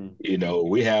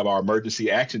 we have our emergency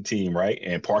action team, right?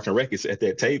 And Park and Rec is at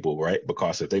that table, right?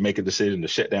 Because if they make a decision to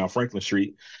shut down Franklin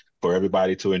Street for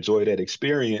everybody to enjoy that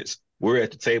experience, we're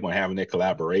at the table and having that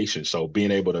collaboration. So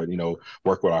being able to,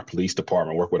 work with our police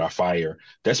department, work with our fire,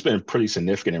 that's been pretty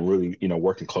significant and really,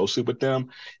 working closely with them.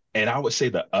 And I would say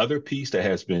the other piece that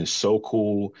has been so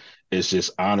cool is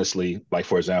just honestly, like,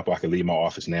 for example, I can leave my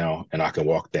office now and I can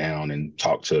walk down and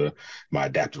talk to my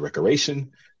adaptive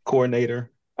recreation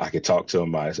coordinator. I can talk to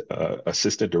my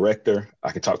assistant director.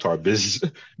 I can talk to our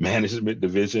business management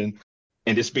division,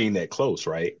 and just being that close,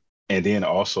 right? And then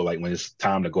also, like, when it's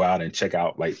time to go out and check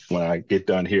out, like when I get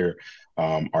done here,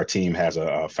 our team has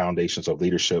a Foundations of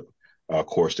Leadership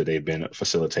course that they've been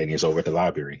facilitating. Is over at the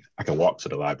library. I can walk to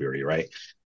the library, right?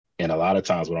 And a lot of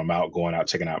times when I'm going out,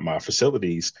 checking out my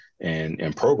facilities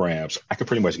and programs, I can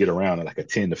pretty much get around in like a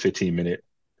 10 to 15 minute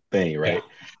thing, right?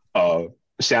 Yeah.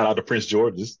 Shout out to Prince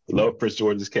George's. Love Prince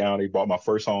George's County. Bought my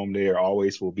first home there.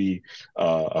 Always will be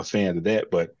a fan of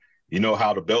that. But you know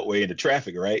how the Beltway and the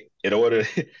traffic, right? In order,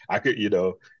 I could,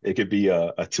 it could be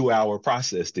a 2-hour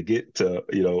process to get to,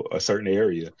 a certain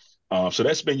area. So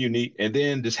that's been unique. And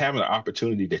then just having an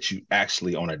opportunity that you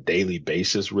actually on a daily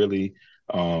basis really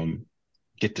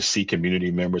get to see community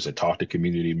members and talk to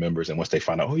community members. And once they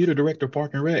find out, oh, you're the director of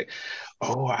Park and Rec.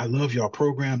 Oh, I love your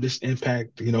program, this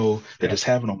impact, that it's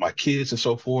having on my kids and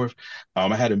so forth.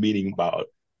 I had a meeting about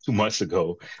 2 months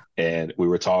ago, and we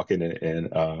were talking, and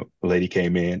a lady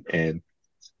came in, and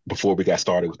before we got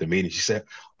started with the meeting, she said,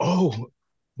 "Oh,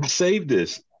 I saved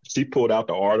this." She pulled out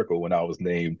the article when I was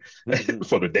named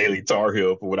for the Daily Tar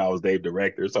Heel for when I was named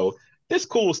director. So it's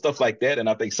cool stuff like that, and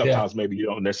I think sometimes maybe you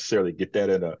don't necessarily get that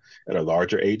at a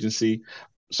larger agency.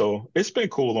 So it's been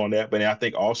cool on that, but I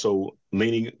think also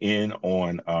leaning in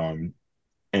on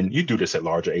and you do this at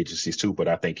larger agencies too, but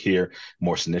I think here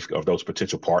more significant of those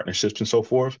potential partnerships and so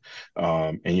forth.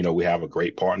 And we have a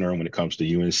great partner when it comes to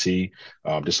UNC.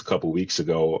 Just a couple of weeks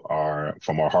ago,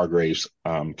 from our Hargraves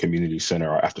Community Center,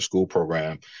 our after school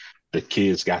program, the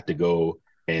kids got to go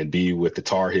and be with the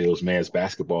Tar Heels men's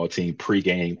basketball team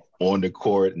pregame on the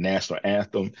court, national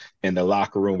anthem in the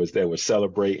locker room as they were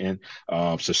celebrating.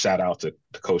 So shout out to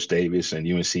Coach Davis and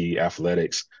UNC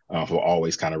Athletics for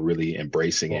always kind of really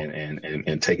embracing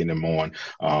and taking them on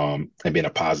and being a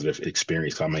positive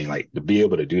experience. I mean, like, to be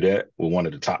able to do that with one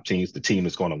of the top teams, the team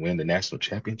that's going to win the national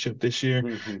championship this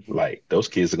year, like, those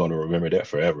kids are going to remember that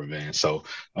forever, man. So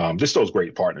just those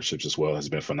great partnerships as well has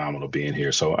been phenomenal being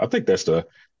here. So I think that's the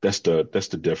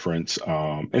difference.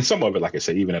 And some of it, like I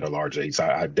said, even at a large age,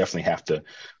 I definitely have to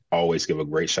always give a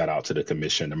great shout out to the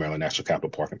commission, the Maryland National Capital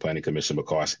Park and Planning Commission,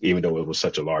 because even though it was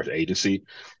such a large agency,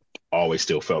 always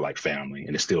still felt like family,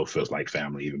 and it still feels like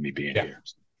family, even me being here.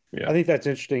 Yeah, I think that's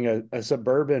interesting. A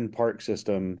suburban park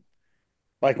system,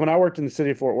 like when I worked in the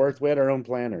city of Fort Worth, we had our own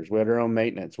planners, we had our own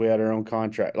maintenance, we had our own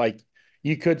contract. Like,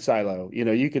 you could silo,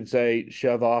 you could say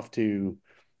shove off to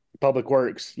Public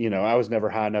Works. I was never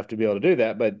high enough to be able to do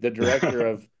that, but the director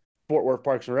of Fort Worth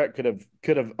Parks and Rec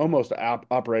could have almost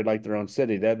operated like their own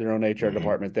city. They had their own HR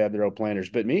department, they had their own planners.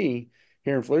 But me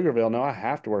here in Pflugerville, no, I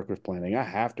have to work with planning. I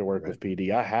have to work with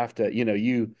PD. I have to,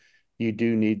 you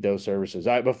do need those services.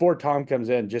 Before Tom comes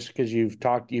in, just because you've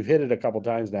hit it a couple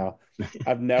times now,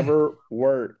 I've never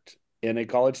worked in a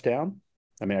college town.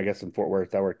 I mean, I guess in Fort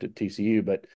Worth, I worked at TCU,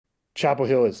 but Chapel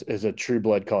Hill is a true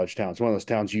blood college town. It's one of those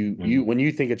towns you when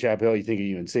you think of Chapel Hill, you think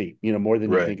of UNC, more than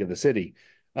you think of the city.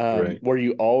 Were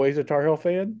you always a Tar Heel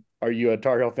fan? Are you a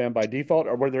Tar Heel fan by default?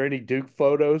 Or were there any Duke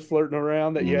photos flirting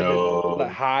around that you had to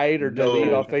hide or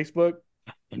delete off Facebook?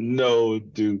 No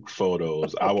Duke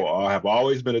photos. Okay. I have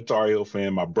always been a Tar Heel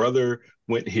fan. My brother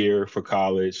went here for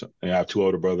college, and I have two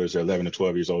older brothers. They're 11 and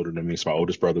 12 years older than me. So my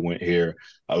oldest brother went here.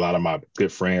 A lot of my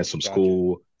good friends from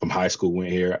school, from high school,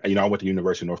 went here. I went to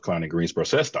University of North Carolina in Greensboro.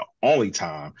 So that's the only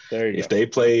time. If they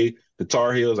play the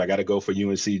Tar Heels, I got to go for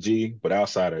UNCG. But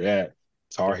outside of that,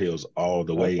 Tar Heels all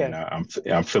the way. And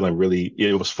I'm feeling really,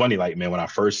 it was funny, like, man, when I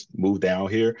first moved down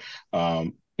here,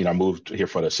 I moved here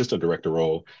for the assistant director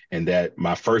role, and that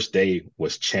my first day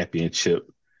was championship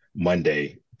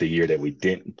Monday, the year that we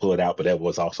didn't pull it out, but that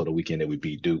was also the weekend that we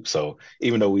beat Duke. So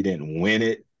even though we didn't win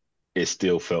it, it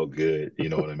still felt good. You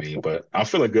know what I mean? But I'm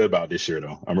feeling good about this year,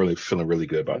 though. I'm really feeling really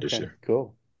good about this year.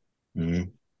 Cool. Mm-hmm.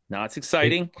 Now it's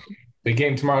exciting. Big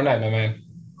game tomorrow night, my man.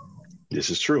 This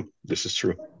is true. This is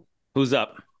true. Who's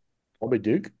up? Probably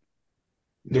Duke.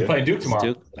 They're playing Duke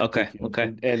tomorrow. Duke? Okay.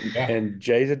 And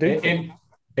Jay's a Duke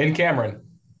in Cameron.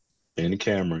 In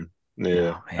Cameron.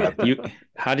 Yeah. Oh, man.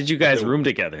 How did you guys room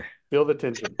together? Feel the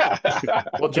tension.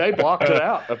 Well, Jay blocked it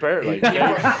out, apparently. He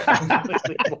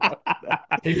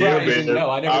probably didn't know.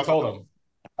 I never told him.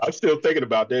 I'm still thinking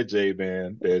about that, Jay,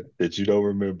 man, that you don't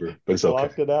remember. But it's okay.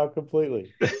 Blocked it out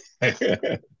completely.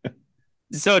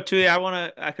 So,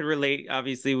 Atuya, I could relate,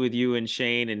 obviously, with you and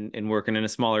Shane and working in a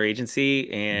smaller agency.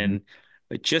 And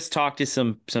I just talked to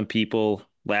some people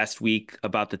last week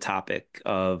about the topic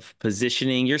of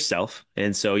positioning yourself.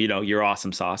 And so, your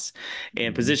awesome sauce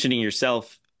and positioning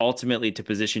yourself ultimately to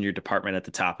position your department at the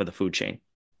top of the food chain.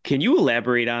 Can you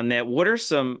elaborate on that? What are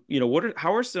some,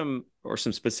 how are some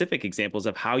specific examples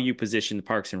of how you position the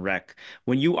Parks and Rec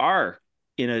when you are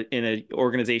in an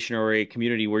organization or a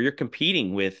community where you're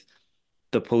competing with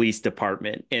the police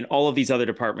department and all of these other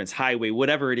departments, highway,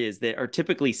 whatever it is, that are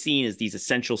typically seen as these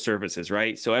essential services,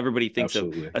 right? So everybody thinks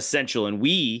Absolutely. Of essential. And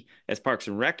we, as Parks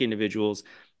and Rec individuals,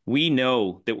 we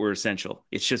know that we're essential.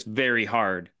 It's just very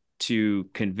hard to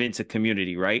convince a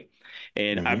community, right?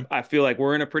 And I feel like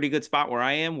we're in a pretty good spot where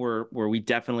I am, where we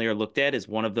definitely are looked at as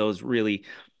one of those really,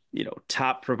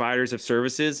 top providers of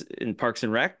services in Parks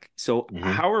and Rec. So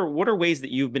what are ways that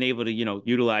you've been able to,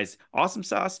 utilize awesome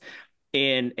sauce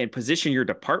and position your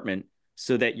department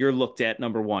so that you're looked at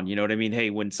number one? You know what I mean?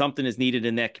 Hey, when something is needed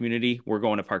in that community, we're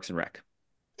going to Parks and Rec.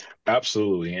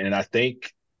 Absolutely. And I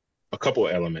think a couple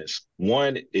of elements.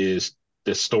 One is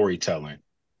the storytelling.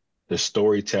 The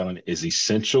storytelling is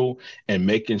essential, and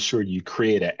making sure you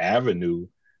create an avenue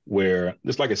where,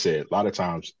 just like I said, a lot of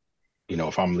times,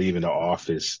 if I'm leaving the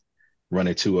office,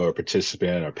 running to a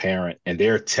participant or parent, and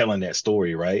they're telling that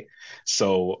story, right?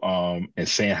 So, and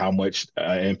saying how much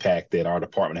impact that our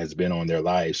department has been on their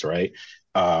lives, right?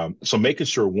 So making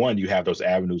sure, one, you have those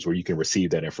avenues where you can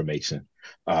receive that information,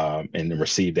 and then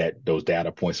receive those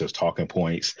data points, those talking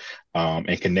points,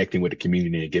 and connecting with the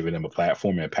community and giving them a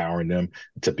platform, empowering them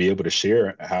to be able to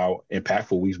share how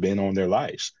impactful we've been on their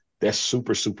lives. That's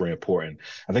super, super important.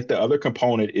 I think the other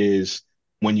component is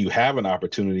when you have an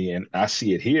opportunity, and I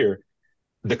see it here,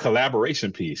 the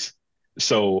collaboration piece.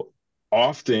 So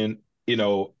often,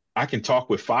 I can talk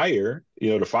with fire,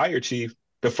 the fire chief.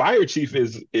 The fire chief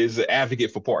is an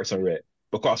advocate for Parks and Rec,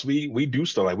 because we do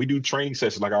stuff like we do training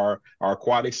sessions, like our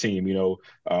aquatics team,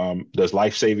 does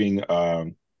life-saving,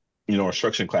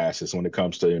 instruction classes when it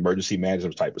comes to emergency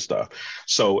management type of stuff.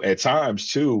 So at times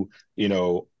too,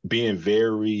 being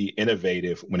very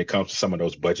innovative when it comes to some of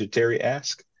those budgetary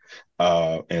asks.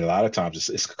 And a lot of times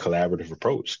it's a collaborative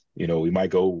approach. We might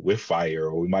go with fire,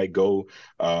 or we might go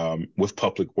with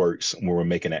public works when we're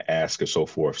making an ask, or so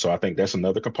forth. So I think that's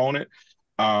another component.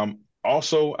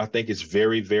 Also, I think it's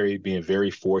being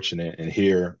very fortunate, and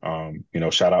here,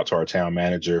 shout out to our town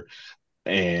manager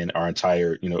and our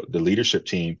entire, the leadership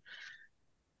team.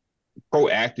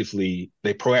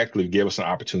 They proactively give us an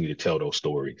opportunity to tell those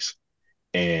stories.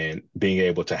 And being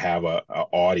able to have a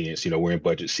audience, we're in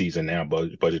budget season now,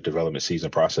 budget development season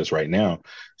process right now.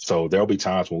 So there'll be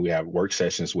times when we have work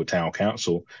sessions with town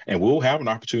council, and we'll have an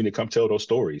opportunity to come tell those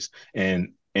stories and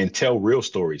tell real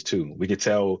stories too. We can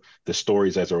tell the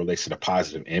stories as it relates to the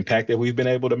positive impact that we've been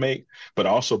able to make, but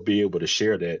also be able to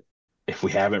share that if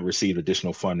we haven't received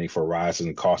additional funding for rises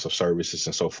in cost of services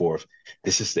and so forth,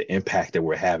 this is the impact that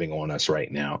we're having on us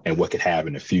right now and what could have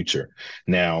in the future.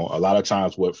 Now, a lot of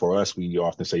times for us, we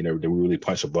often say that we really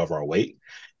punch above our weight.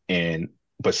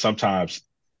 But sometimes,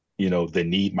 the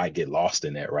need might get lost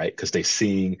in that, right? Because they're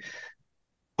seeing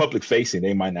public facing,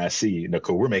 they might not see,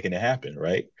 because we're making it happen,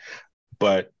 right?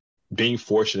 But being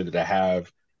fortunate to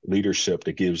have leadership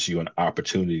that gives you an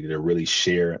opportunity to really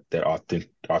share that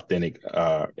authentic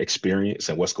experience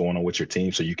and what's going on with your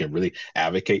team, so you can really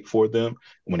advocate for them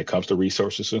when it comes to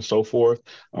resources and so forth,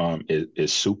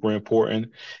 is super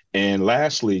important. And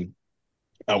lastly,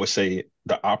 I would say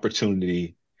the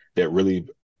opportunity that really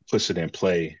puts it in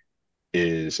play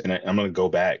is, and I'm going to go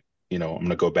back,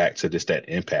 to just that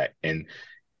impact. And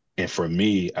for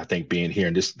me, I think being here,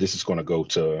 and this is going to go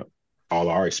to all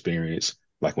our experience,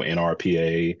 like with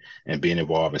NRPA and being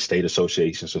involved in state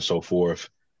associations and so forth.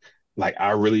 Like,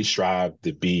 I really strive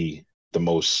to be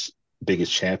the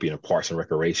biggest champion of Parks and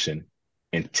Recreation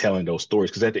and telling those stories.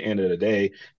 Because at the end of the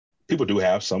day, people do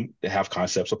have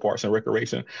concepts of parks and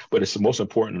recreation, but it's the most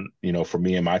important, for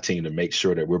me and my team to make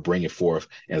sure that we're bringing forth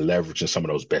and leveraging some of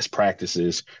those best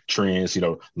practices, trends,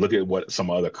 look at what some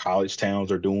other college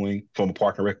towns are doing from a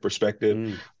park and rec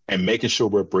perspective. And making sure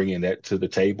we're bringing that to the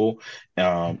table.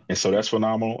 And so that's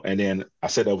phenomenal. And then I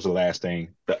said that was the last thing.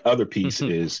 The other piece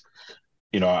is,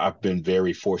 I've been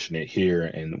very fortunate here,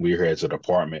 and we're here as a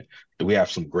department, that we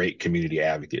have some great community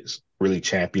advocates, really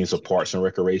champions of parks and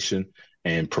recreation,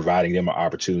 and providing them an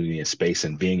opportunity and space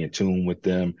and being in tune with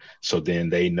them. So then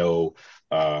they know,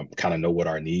 kind of know what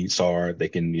our needs are. They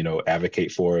can,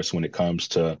 advocate for us when it comes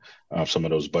to some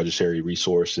of those budgetary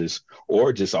resources,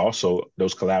 or just also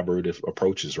those collaborative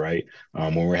approaches, right?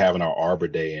 When we're having our Arbor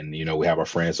Day and, we have our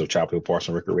friends of Chapel Hill Parks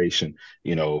and Recreation,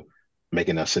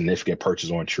 making a significant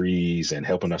purchase on trees and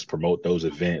helping us promote those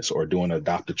events, or doing an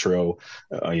Adopt a Trail,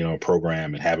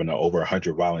 program, and having over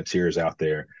 100 volunteers out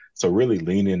there. So really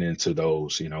leaning into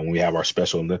those, when we have our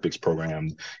Special Olympics program,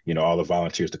 all the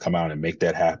volunteers to come out and make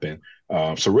that happen.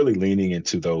 So really leaning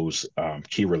into those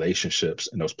key relationships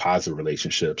and those positive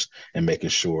relationships, and making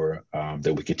sure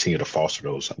that we continue to foster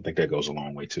those. I think that goes a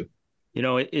long way too.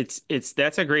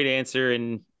 That's a great answer.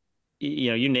 And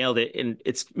you nailed it. And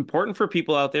it's important for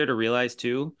people out there to realize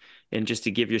too, and just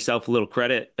to give yourself a little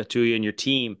credit, Atuya and your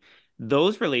team,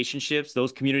 those relationships,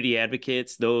 those community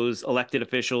advocates, those elected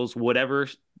officials, whatever,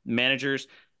 managers,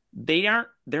 they're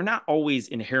not always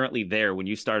inherently there when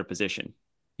you start a position.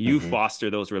 You foster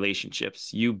those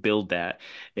relationships, you build that,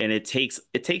 and it takes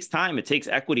time. It takes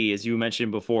equity, as you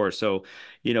mentioned before. So,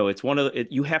 it's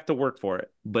you have to work for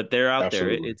it, but they're out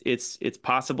Absolutely. there. It's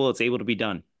possible. It's able to be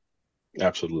done.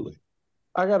 Absolutely.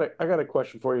 I got a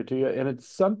question for you, Atuya, and it's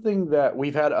something that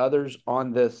we've had others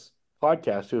on this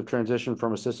podcast who have transitioned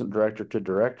from assistant director to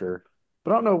director,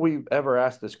 but I don't know if we've ever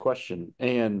asked this question.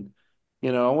 And I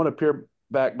want to peer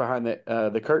back behind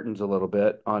the curtains a little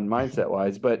bit on mindset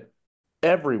wise, but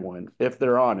everyone, if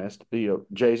they're honest,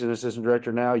 Jay's an assistant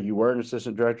director now. You were an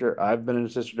assistant director. I've been an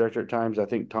assistant director at times. I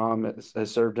think Tom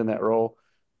has served in that role.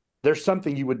 There's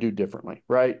something you would do differently,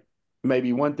 right?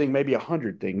 Maybe one thing, maybe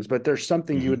 100 things, but there's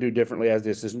something you would do differently as the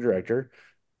assistant director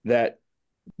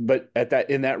but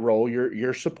in that role,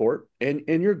 your support and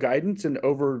your guidance and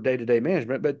over day-to-day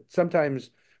management, but sometimes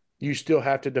you still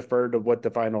have to defer to what the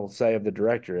final say of the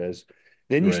director is.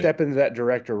 Then you step into that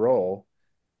director role.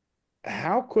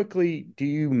 How quickly do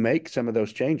you make some of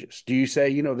those changes? Do you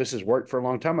say, this has worked for a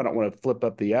long time, I don't want to flip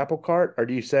up the apple cart? Or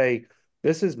do you say,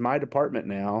 this is my department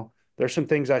now, there's some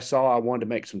things I saw I wanted to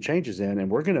make some changes in,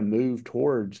 and we're going to move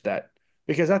towards that?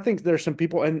 Because I think there's some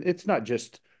people, and it's not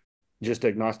just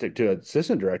agnostic to an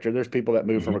assistant director. There's people that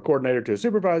move from a coordinator to a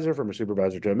supervisor, from a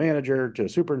supervisor to a manager, to a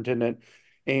superintendent.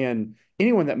 And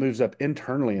anyone that moves up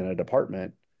internally in a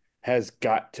department has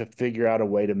got to figure out a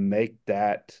way to make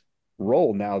that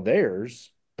role now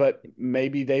theirs, but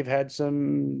maybe they've had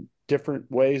some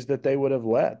different ways that they would have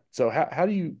led. So how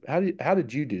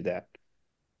did you do that?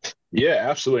 Yeah,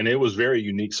 absolutely. And it was very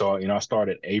unique. So, I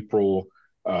started April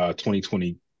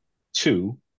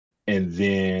 2022, and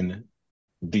then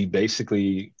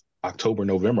basically October,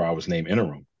 November, I was named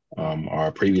interim.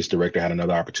 Our previous director had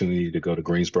another opportunity to go to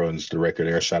Greensboro, and his director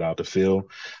there, shout out to Phil,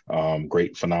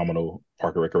 great, phenomenal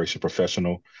park and recreation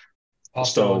professional.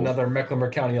 Also another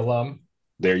Mecklenburg County alum.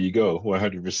 There you go,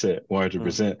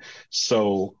 100%.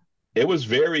 So it was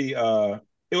very,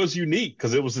 it was unique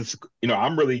because it was this,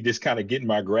 I'm really just kind of getting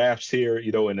my grasp here,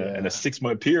 in a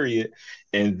 6-month period.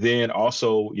 And then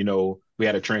also, we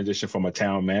had a transition from a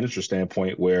town manager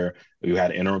standpoint where we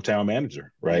had an interim town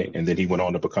manager, right? And then he went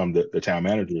on to become the town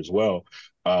manager as well.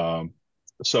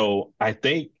 So I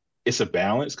think it's a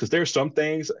balance, because there's some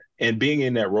things, and being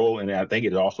in that role, and I think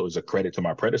it also is a credit to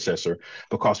my predecessor,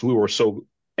 because we were so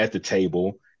at the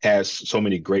table, has so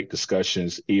many great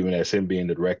discussions, even as him being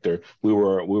the director. We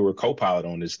were co-pilot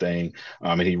on this thing,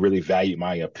 and he really valued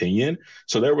my opinion.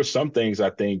 So there were some things I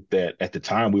think that at the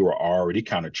time we were already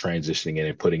kind of transitioning in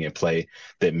and putting in play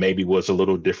that maybe was a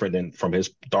little different than from his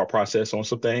thought process on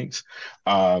some things.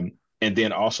 And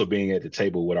then also being at the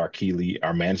table with our key lead,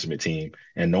 our management team,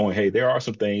 and knowing, hey, there are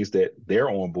some things that they're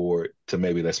on board to,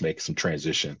 maybe let's make some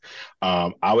transition.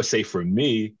 I would say for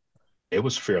me, it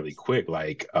was fairly quick.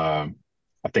 Like,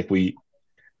 I think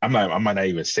I might not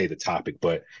even say the topic,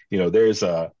 but there's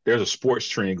a sports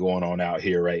trend going on out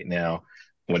here right now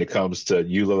when it comes to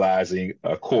utilizing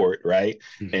a court, right?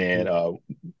 And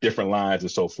different lines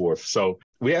and so forth. So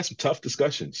we had some tough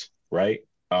discussions, right?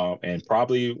 And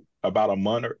probably about a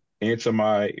month into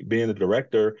my being the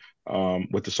director,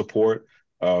 with the support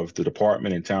of the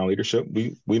department and town leadership,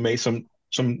 we made some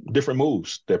different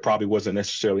moves that probably wasn't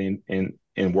necessarily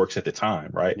in works at the time,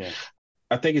 right?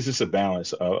 I think it's just a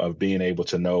balance of being able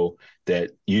to know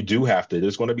that you do have to,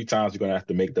 there's going to be times you're going to have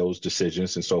to make those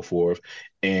decisions and so forth.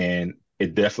 And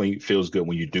it definitely feels good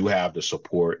when you do have the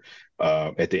support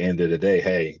at the end of the day.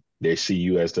 Hey, they see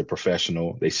you as the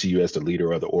professional, they see you as the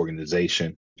leader of the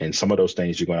organization. And some of those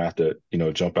things you're going to have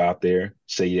to, jump out there,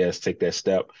 say yes, take that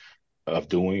step of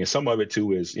doing. And some of it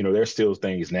too is, there's still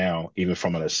things now, even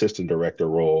from an assistant director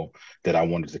role, that I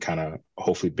wanted to kind of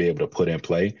hopefully be able to put in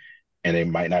play, and they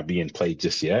might not be in play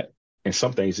just yet. And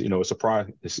some things, it's a surprise.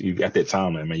 You got that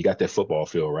timeline, man. You got that football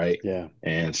field, right? Yeah.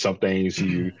 And some things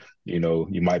you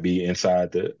might be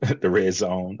inside the the red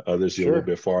zone. Others you're a little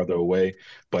bit farther away.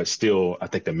 But still, I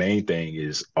think the main thing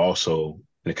is also,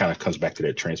 and it kind of comes back to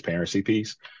that transparency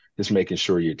piece, just making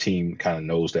sure your team kind of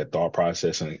knows that thought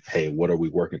process and, hey, what are we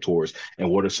working towards?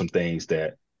 And what are some things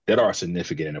that are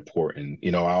significant and important?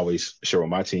 I always share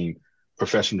with my team,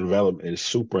 professional development is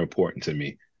super important to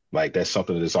me. Like, that's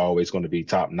something that's always going to be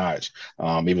top notch.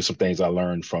 Even some things I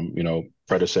learned from,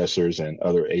 predecessors and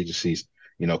other agencies,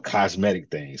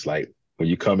 cosmetic things, like when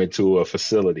you come into a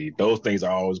facility, those things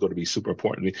are always going to be super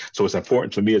important to me. So it's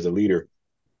important for me as a leader,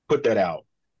 put that out.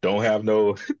 Don't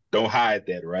hide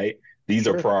that, right? These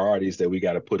are priorities that we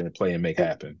got to put in play and make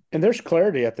happen. And there's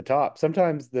clarity at the top.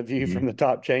 Sometimes the view from the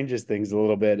top changes things a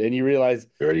little bit, and you realize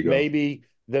maybe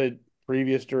the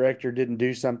previous director didn't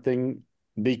do something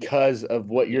because of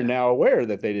what you're now aware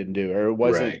that they didn't do, or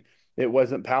it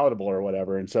wasn't palatable or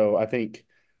whatever. And so I think,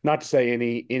 not to say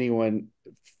anyone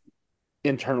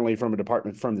internally from a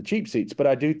department from the cheap seats, but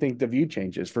I do think the view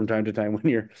changes from time to time when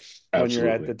you're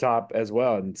at the top as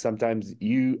well. And sometimes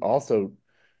you also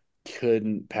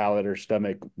couldn't palate or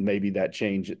stomach maybe that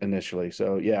change initially.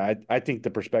 So yeah, I think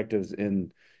the perspectives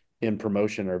in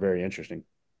promotion are very interesting.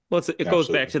 Well, it goes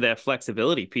back to that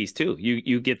flexibility piece too.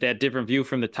 You get that different view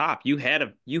from the top. You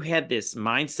had this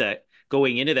mindset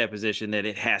going into that position that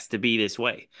it has to be this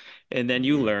way, and then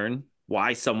you learn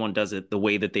why someone does it the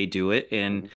way that they do it,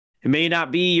 and it may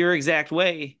not be your exact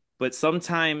way, but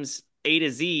sometimes A to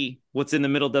Z, what's in the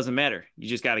middle doesn't matter. You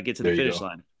just got to get to the finish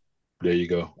line. There you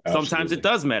go. Absolutely. Sometimes it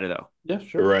does matter though. Yeah,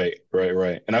 sure.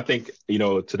 Right. And I think,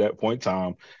 to that point,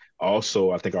 Tom,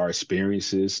 also, I think our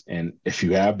experiences, and if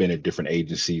you have been at different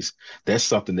agencies, that's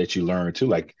something that you learn too.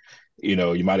 Like, you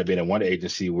might have been in one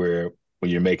agency where when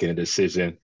you're making a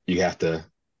decision, you have to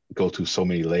go through so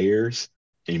many layers.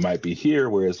 And you might be here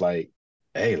where it's like,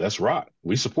 hey, let's rock.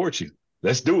 We support you.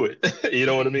 Let's do it. You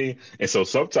know what I mean? And so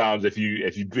sometimes if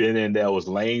you've been in those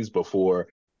lanes before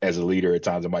as a leader, at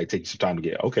times it might take you some time to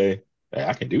get, okay,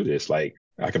 I can do this. Like,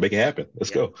 I can make it happen. Let's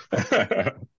go.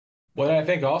 Well, I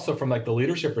think also from like the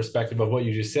leadership perspective of what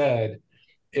you just said,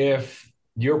 if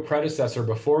your predecessor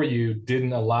before you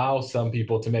didn't allow some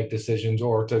people to make decisions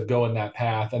or to go in that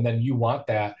path, and then you want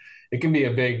that, it can be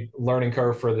a big learning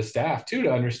curve for the staff too,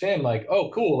 to understand like, oh,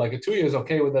 cool, like Atuya is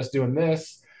okay with us doing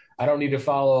this. I don't need to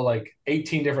follow like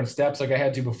 18 different steps like I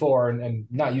had to before, and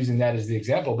not using that as the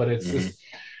example, but it's just,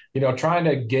 trying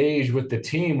to gauge with the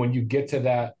team when you get to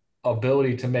that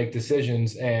ability to make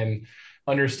decisions and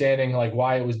understanding like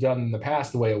why it was done in the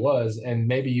past the way it was, and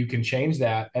maybe you can change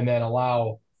that and then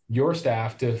allow your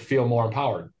staff to feel more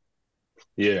empowered.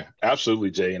 Yeah,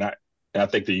 absolutely, Jay. And I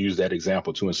think to use that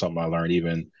example too, and something I learned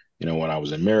even, when I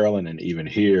was in Maryland and even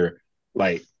here,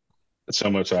 like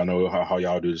so much I know how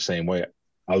y'all do the same way.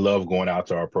 I love going out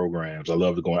to our programs. I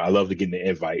love to get the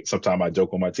invite. Sometimes I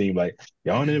joke on my team, like,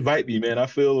 y'all don't invite me, man. I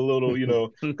feel a little,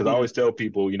 because I always tell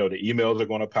people, the emails are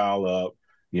going to pile up,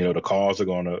 the calls are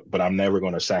going to, but I'm never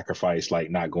going to sacrifice like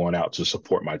not going out to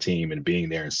support my team and being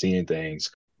there and seeing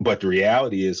things. But the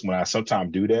reality is when I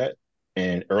sometimes do that,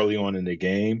 and early on in the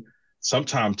game,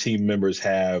 sometimes team members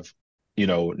have,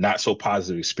 not so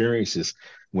positive experiences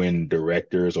when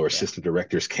directors or assistant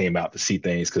directors came out to see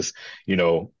things. Because,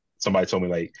 somebody told me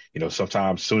like,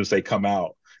 sometimes as soon as they come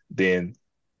out, then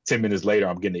 10 minutes later,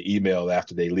 I'm getting an email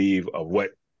after they leave of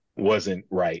what wasn't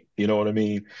right. You know what I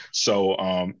mean? So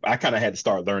I kind of had to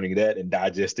start learning that and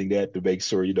digesting that to make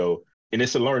sure, and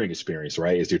it's a learning experience,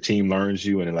 right? As your team learns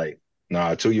you and they're like, nah,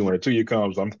 when Atuya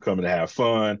comes, I'm coming to have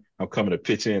fun. I'm coming to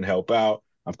pitch in, help out.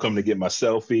 I'm coming to get my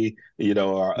selfie,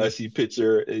 our Ussie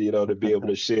picture, to be able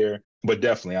to share. But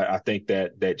definitely, I think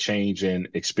that change in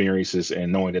experiences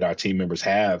and knowing that our team members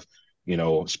have,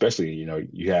 especially,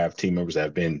 you have team members that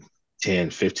have been 10,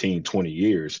 15, 20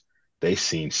 years, they've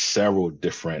seen several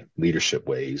different leadership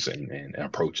ways and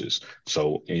approaches.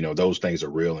 So, those things are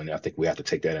real. And I think we have to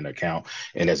take that into account.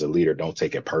 And as a leader, don't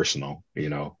take it personal,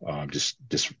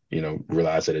 just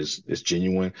realize that it's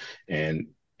genuine. And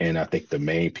I think the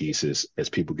main piece is as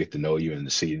people get to know you and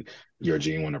to see your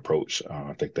genuine approach,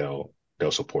 I think they'll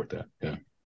support that. Yeah.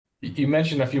 you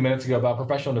mentioned a few minutes ago about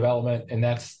professional development, and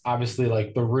that's obviously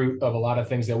like the root of a lot of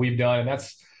things that we've done. And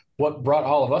that's what brought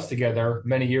all of us together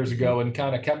many years ago and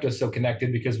kind of kept us so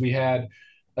connected, because we had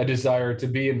a desire to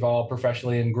be involved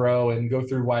professionally and grow and go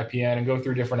through YPN and go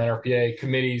through different NRPA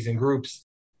committees and groups.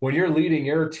 When you're leading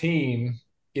your team,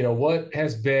 what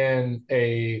has been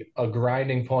a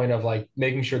grinding point of like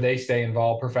making sure they stay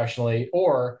involved professionally?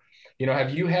 Or,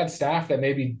 have you had staff that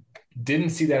maybe didn't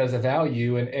see that as a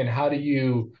value, and how do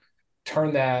you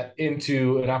turn that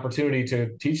into an opportunity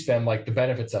to teach them like the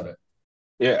benefits of it?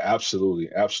 Yeah, absolutely.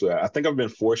 Absolutely. I think I've been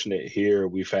fortunate here.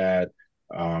 We've had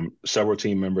several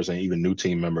team members and even new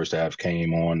team members that have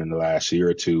came on in the last year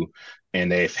or two,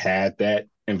 and they've had that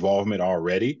involvement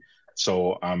already.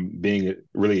 So I'm being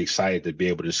really excited to be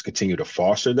able to just continue to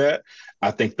foster that.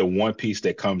 I think the one piece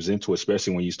that comes into,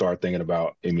 especially when you start thinking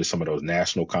about maybe some of those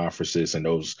national conferences and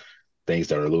those things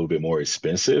that are a little bit more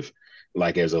expensive,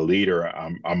 like as a leader,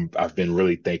 I've been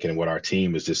really thinking what our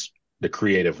team is just the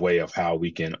creative way of how we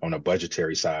can, on a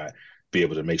budgetary side, be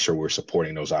able to make sure we're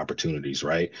supporting those opportunities,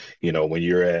 right? When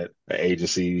you're at an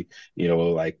agency,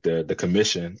 like the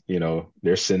commission,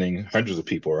 they're sending hundreds of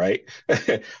people, right?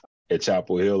 At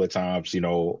Chapel Hill at times, and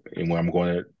when I'm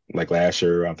going to, like last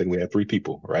year, I think we had 3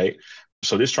 people, right?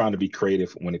 So just trying to be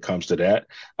creative when it comes to that.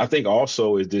 I think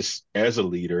also is this, as a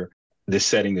leader, this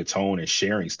setting the tone and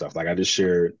sharing stuff. Like I just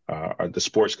shared, the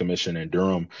Sports Commission in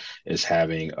Durham is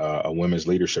having a women's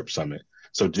leadership summit.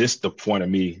 So just the point of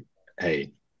me,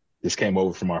 hey, this came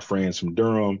over from our friends from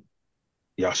Durham.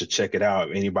 Y'all should check it out.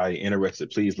 If anybody interested,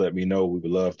 please let me know. We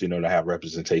would love to, to have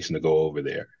representation to go over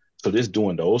there. So just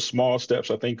doing those small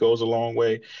steps, I think, goes a long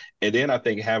way. And then I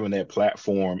think having that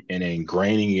platform and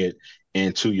ingraining it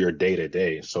into your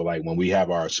day-to-day. So like when we have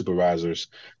our supervisors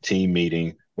team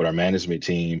meeting with our management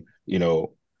team,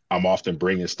 I'm often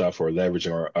bringing stuff or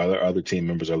leveraging our other team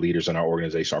members or leaders in our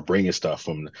organization are bringing stuff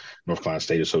from the North Carolina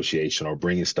State Association or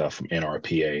bringing stuff from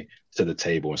NRPA to the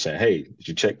table and saying, hey, did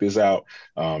you check this out?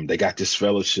 They got this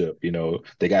fellowship,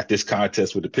 they got this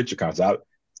contest with the picture contest.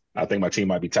 I think my team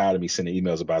might be tired of me sending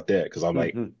emails about that because I'm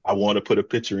like, I want to put a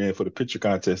picture in for the picture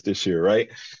contest this year, right?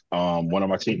 One of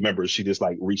my team members, she just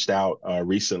like reached out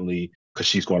recently because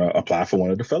she's going to apply for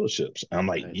one of the fellowships. And I'm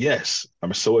like, nice. Yes,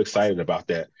 I'm so excited about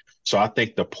that. So I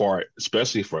think the part,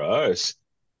 especially for us,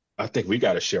 I think we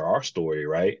got to share our story,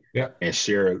 right? Yeah. And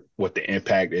share what the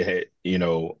impact it had,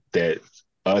 that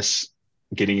us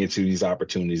getting into these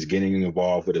opportunities, getting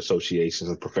involved with associations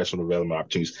and professional development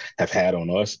opportunities have had on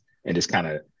us, and just kind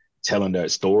of telling that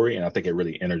story. And I think it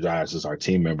really energizes our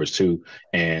team members too.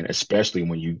 And especially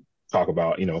when you talk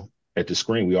about, at the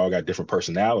screen, we all got different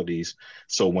personalities.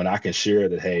 So when I can share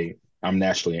that, hey, I'm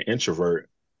naturally an introvert,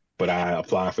 but I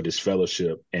applied for this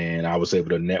fellowship and I was able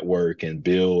to network and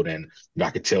build, and I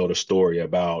could tell the story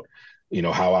about,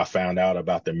 how I found out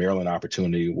about the Maryland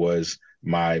opportunity was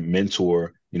my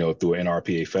mentor, through an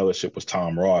NRPA fellowship was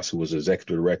Tom Ross, who was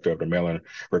executive director of the Maryland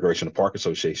Recreational Park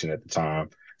Association at the time.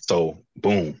 So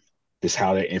boom, this is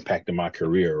how that impacted my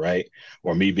career, right?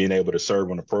 Or me being able to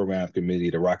serve on the program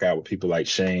committee to rock out with people like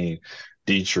Shane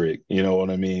Dietrich, you know what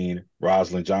I mean?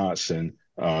 Rosalind Johnson,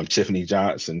 Tiffany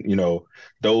Johnson,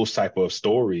 those type of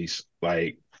stories,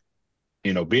 like,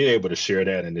 being able to share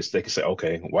that and this, they can say,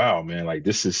 okay, wow, man, like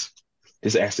this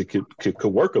actually could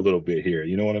work a little bit here.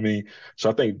 You know what I mean? So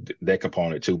I think that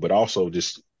component too, but also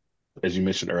just, as you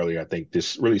mentioned earlier, I think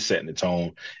this really setting the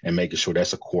tone and making sure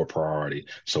that's a core priority.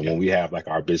 So when we have like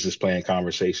our business plan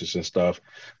conversations and stuff,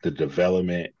 the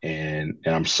development, and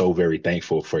I'm so very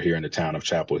thankful for here in the town of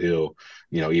Chapel Hill,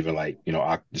 even like,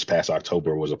 this past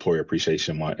October was Employee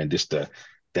Appreciation Month, and just the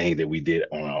thing that we did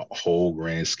on a whole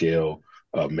grand scale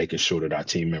of making sure that our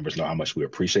team members know how much we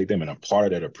appreciate them. And a part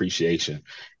of that appreciation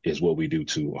is what we do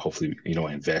to hopefully,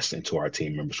 invest into our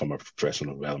team members from a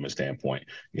professional development standpoint,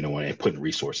 and putting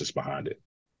resources behind it.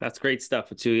 That's great stuff,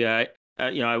 Atuya.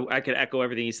 I could echo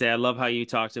everything you say. I love how you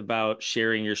talked about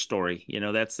sharing your story.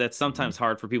 That's sometimes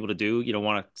hard for people to do. You don't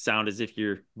want to sound as if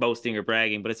you're boasting or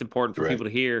bragging, but it's important for people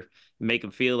to hear and make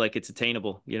them feel like it's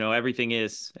attainable.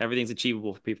 Everything's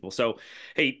achievable for people. So,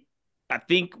 hey, I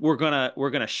think we're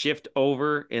gonna shift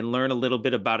over and learn a little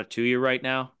bit about Atuya right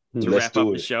now to wrap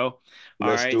up the show. All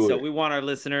right, so we want our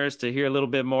listeners to hear a little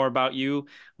bit more about you.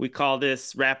 We call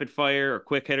this rapid fire or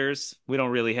quick hitters. We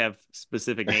don't really have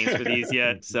specific names for these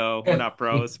yet, so we're not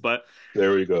pros, but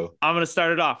there we go. I'm going to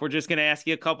start it off. We're just going to ask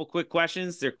you a couple quick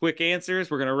questions. They're quick answers.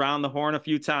 We're going to round the horn a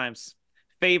few times.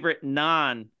 Favorite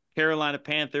non-Carolina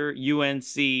Panther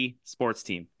UNC sports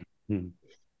team?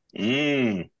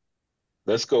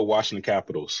 Let's go Washington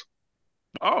Capitals.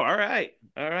 Oh, all right.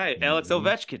 Alex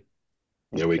Ovechkin.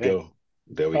 There we go.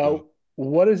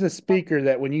 What is a speaker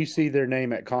that when you see their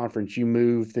name at conference, you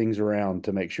move things around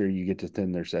to make sure you get to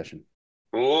attend their session?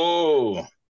 Oh,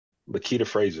 Lakita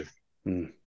Frazier.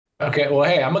 Okay, well,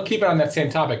 hey, I'm gonna keep it on that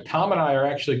same topic. Tom and I are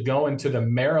actually going to the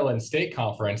Maryland State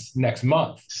Conference next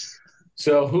month.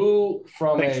 So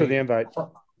Thanks for the invite.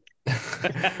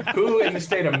 Who in the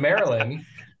state of Maryland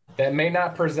that may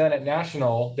not present at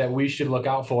national that we should look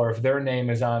out for if their name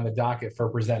is on the docket for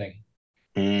presenting?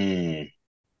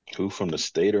 Who from the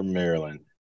state of Maryland?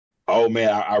 Oh man,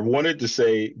 I wanted to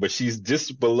say, but she's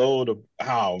just below the.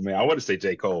 Oh man, I want to say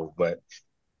J. Cole, but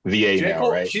VA J. now,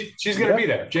 Cole, right? She's going to be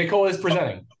there. J. Cole is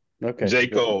presenting. Okay. J.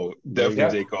 Cole,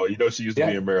 definitely J. Cole. You know, she used to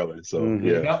be in Maryland, so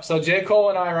yeah. Yep. So J. Cole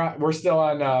and I we're still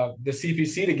on the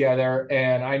CPC together,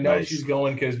 and I know she's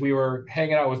going because we were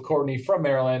hanging out with Courtney from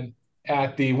Maryland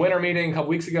at the winter meeting a couple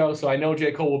weeks ago. So I know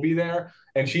J. Cole will be there,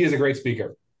 and she is a great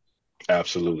speaker.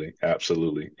 Absolutely.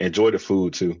 Enjoy the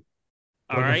food too.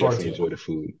 All right. Enjoy the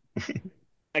food.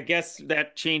 I guess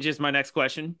that changes my next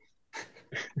question.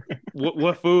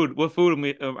 What food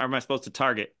am I supposed to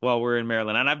target while we're in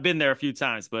Maryland? And I've been there a few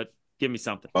times, but give me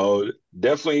something. Oh,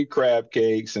 definitely crab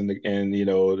cakes and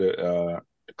the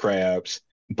crabs.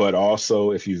 But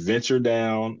also, if you venture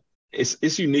down,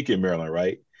 it's unique in Maryland,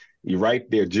 right? You're right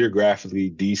there geographically,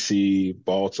 DC,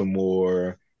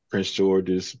 Baltimore, Prince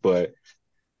George's, but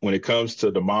when it comes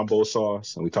to the mambo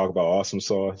sauce, and we talk about awesome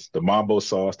sauce, the mambo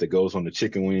sauce that goes on the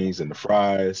chicken wings and the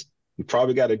fries, you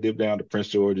probably got to dip down to Prince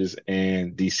George's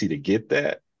and DC to get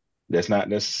that. That's not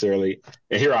necessarily,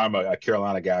 and here I'm a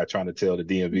Carolina guy trying to tell the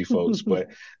DMV folks, but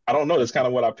I don't know. That's kind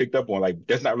of what I picked up on. Like,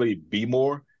 that's not really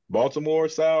Baltimore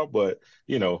style, but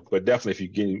definitely if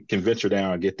you can venture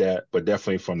down and get that, but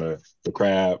definitely from the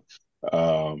crab,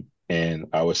 and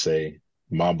I would say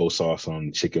mambo sauce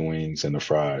on chicken wings and the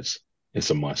fries. It's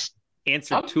a must.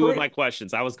 Answered two of my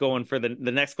questions. I was going for the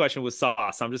next question was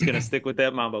sauce. I'm just going to stick with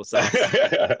that mambo sauce.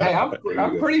 Hey,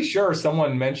 I'm pretty sure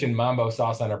someone mentioned mambo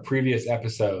sauce on a previous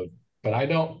episode, but I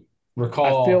don't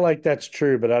recall. I feel like that's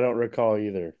true, but I don't recall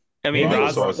either. I mean,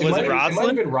 was it Roslyn? It might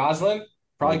have been Roslyn.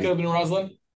 Probably could have been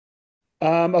Roslyn.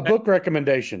 A book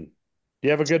recommendation. Do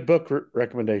you have a good book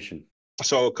recommendation?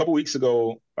 So a couple weeks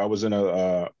ago, I was in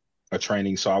a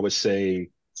training. So I would say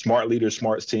Smart Leaders,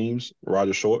 Smart Teams,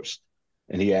 Roger Shorts.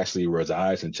 And he actually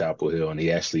resides in Chapel Hill, and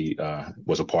he actually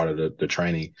was a part of the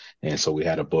training. And so we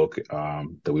had a book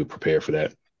that we prepared for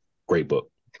that. Great book.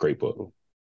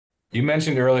 You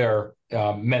mentioned earlier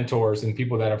mentors and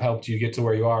people that have helped you get to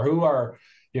where you are. Who are,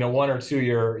 one or two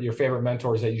your favorite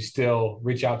mentors that you still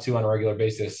reach out to on a regular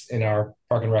basis in our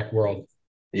Park and Rec world?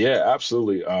 Yeah,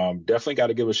 absolutely. Definitely got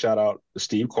to give a shout out to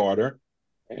Steve Carter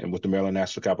and with the Maryland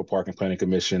National Capital Park and Planning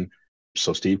Commission.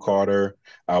 So Steve Carter.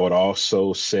 I would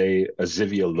also say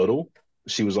Azivia Little.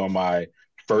 She was on my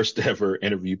first ever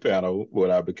interview panel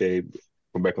when I became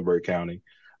from Mecklenburg County.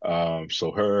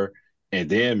 So her. And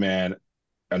then, man,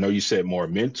 I know you said more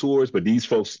mentors, but these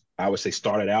folks, I would say,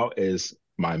 started out as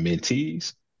my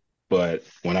mentees. But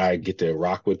when I get to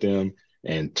rock with them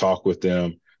and talk with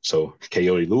them, so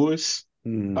Coyote Lewis,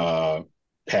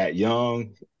 Pat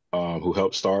Young, who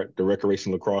helped start the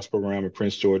recreation lacrosse program in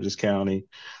Prince George's County.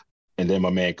 And then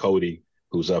my man Cody,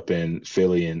 who's up in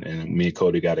Philly, and me and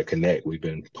Cody got to connect. We've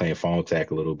been playing phone tag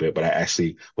a little bit, but I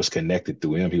actually was connected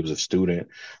through him. He was a student,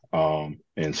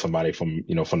 and somebody from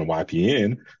the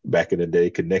YPN back in the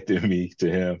day connected me to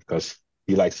him because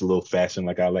he likes a little fashion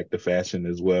like I like the fashion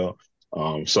as well.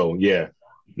 So yeah,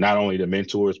 not only the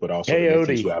mentors, but also the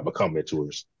mentees who have become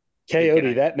mentors.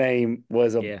 Coyote, that name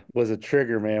was a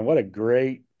trigger, man. What a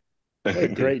great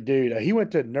dude. He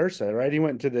went to NERSA, right? He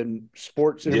went to the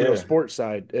sports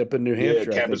side up in New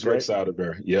Hampshire. Yeah, Campus Rec side of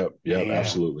there. Yep,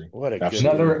 absolutely. What a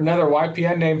another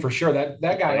YPN name for sure.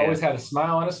 That guy always had a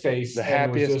smile on his face. The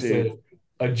happiest dude.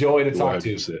 A joy to talk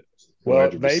 100%. to. Well,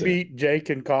 100%. Maybe Jay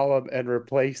can call him and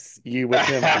replace you with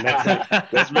him.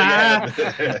 Let's make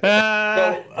it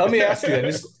happen. So let me ask you then,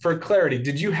 just for clarity,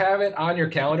 did you have it on your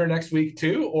calendar next week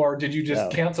too, or did you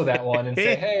just cancel that one and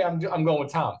say, "Hey, I'm going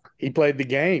with Tom"? He played the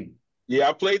game. Yeah,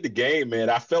 I played the game,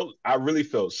 man. I really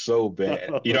felt so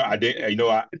bad.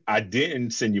 I didn't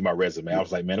send you my resume. I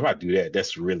was like, man, if I do that,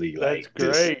 that's really like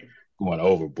great. Going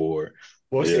overboard.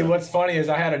 Well, see, what's funny is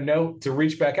I had a note to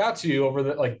reach back out to you over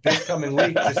this coming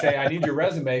week to say I need your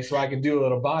resume so I can do a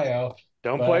little bio.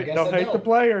 Don't hate the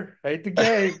player, hate the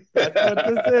game. That's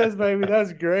what this is, baby.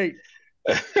 That's great.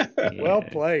 Well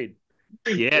played.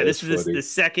 Yeah, this is the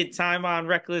second time on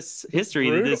RecLess history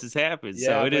that this has happened.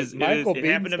 Yeah, so it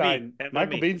happened to me.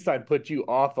 Michael Beanstein put you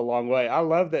off a long way. I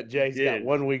love that Jay's got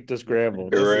 1 week to scramble.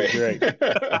 This is great.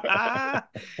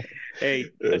 Hey,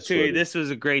 Atuya, this was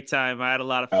a great time. I had a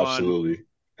lot of fun. Absolutely.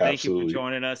 Thank you for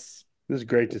joining us. This is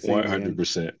great to see you, man.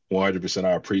 100%. 100%.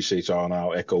 I appreciate y'all, and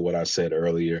I'll echo what I said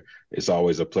earlier. It's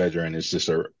always a pleasure, and it's just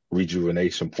a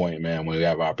rejuvenation point, man, when we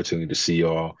have an opportunity to see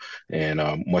y'all. And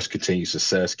much continued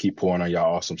success. Keep pouring on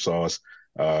y'all awesome sauce,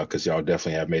 because y'all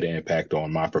definitely have made an impact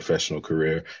on my professional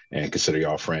career, and consider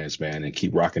y'all friends, man, and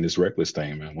keep rocking this RecLess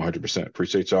thing, man. 100%.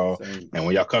 Appreciate y'all. Same. And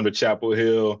when y'all come to Chapel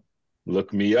Hill,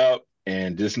 look me up.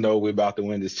 And just know we're about to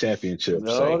win this championship.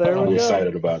 So I'm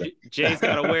excited about it. Jay's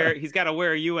got to wear. He's got to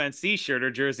wear a UNC shirt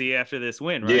or jersey after this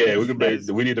win, right? Yeah,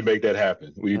 we need to make that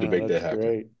happen. We need to make that happen.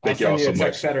 Great. Thank y'all so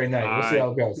much. Saturday night. We'll see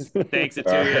how it goes. Thanks, Atuya.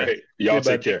 All right. Y'all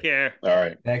take care. All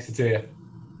right. Thanks, Atuya.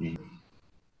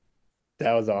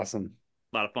 That was awesome.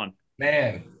 A lot of fun.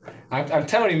 Man, I'm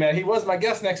telling you, man, he was my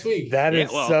guest next week. That is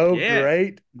so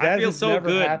great. That feels so never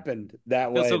good. happened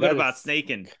that way. I feel so good about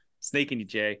snaking you,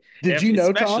 Jay. Did you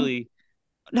know, Tom?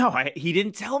 No, he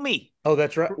didn't tell me. Oh,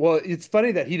 that's right. Well, it's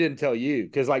funny that he didn't tell you,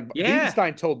 because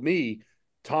Beanstein told me.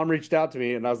 Tom reached out to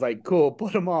me, and I was like, cool,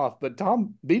 put him off. But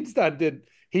Tom Beanstein did.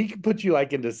 He could put you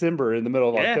like in December, in the middle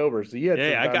of October. So you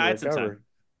had some time.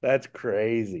 That's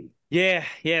crazy. Yeah,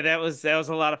 that was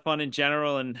a lot of fun in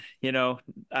general, and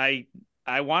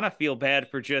I want to feel bad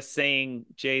for just saying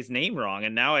Jay's name wrong,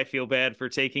 and now I feel bad for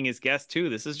taking his guess too.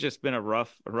 This has just been a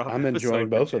rough. I'm enjoying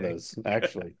both of those,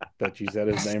 actually. But you said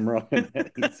his name wrong.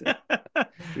 It's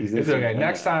okay.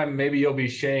 Next time, maybe you'll be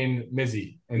Shane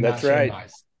Mize, and that's right.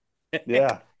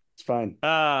 Yeah, it's fine.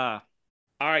 All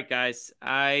right, guys.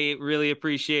 I really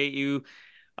appreciate you,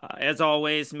 as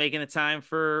always, making the time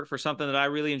for something that I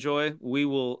really enjoy. We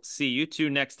will see you two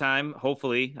next time.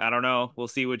 Hopefully, I don't know. We'll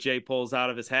see what Jay pulls out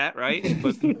of his hat, right?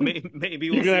 But maybe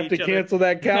we'll you're gonna have to cancel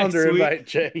that calendar invite,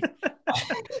 Jay.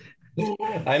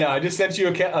 I know. I just sent you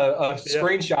a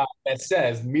screenshot that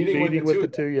says meeting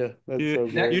with Atuya. That's so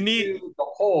great. You need the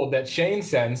hold that Shane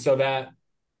sends, so that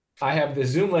I have the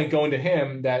Zoom link going to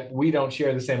him, that we don't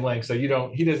share the same link, so he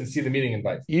doesn't see the meeting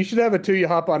invite. You should have Atuya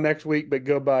hop on next week, but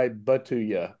go by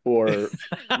Batuya or.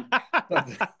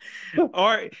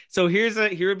 Or so here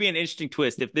would be an interesting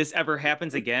twist. If this ever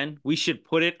happens again, we should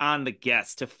put it on the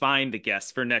guest to find the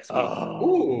guest for next week.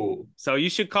 Ooh. So you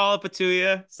should call up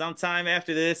Atuya sometime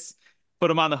after this.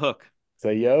 Put him on the hook.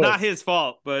 Say yo. Not his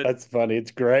fault, but that's funny.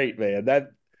 It's great, man.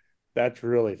 That's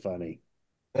really funny.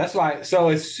 That's why. So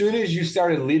as soon as you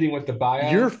started leading with the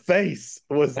bio, your face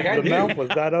was the mouth was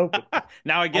not open.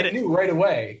 Now I get it. I knew right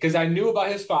away, because I knew about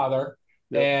his father,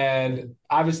 and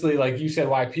obviously, like you said,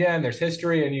 YPN. There's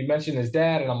history, and you mentioned his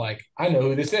dad, and I'm like, I know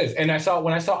who this is. And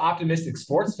when I saw Optimistic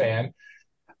Sports Fan,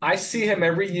 I see him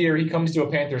every year. He comes to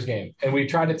a Panthers game, and we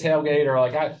try to tailgate, or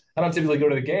like I don't typically go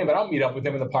to the game, but I'll meet up with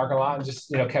him in the parking lot and just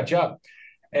catch up.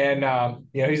 And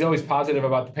he's always positive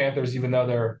about the Panthers, even though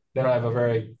they don't have a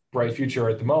very bright future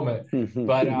at the moment.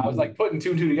 But I was like putting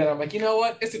two and two together. I'm like, you know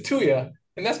what? It's Atuya,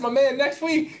 and that's my man next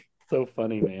week. So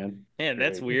funny, man. Man,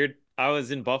 that's weird. I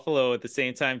was in Buffalo at the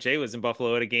same time Jay was in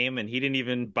Buffalo at a game, and he didn't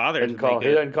even bother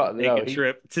to make a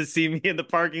trip to see me in the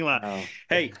parking lot. No.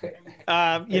 Hey,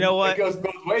 you know what? It goes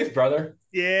both ways, brother.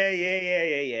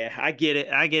 Yeah. I get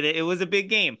it. It was a big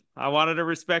game. I wanted to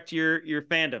respect your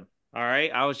fandom. All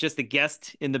right. I was just a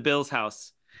guest in the Bills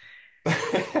house.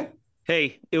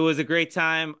 Hey, it was a great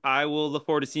time. I will look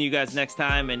forward to seeing you guys next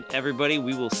time. And everybody,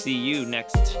 we will see you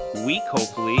next week,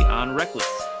 hopefully, on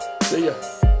RecLess. See ya.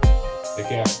 Take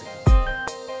care.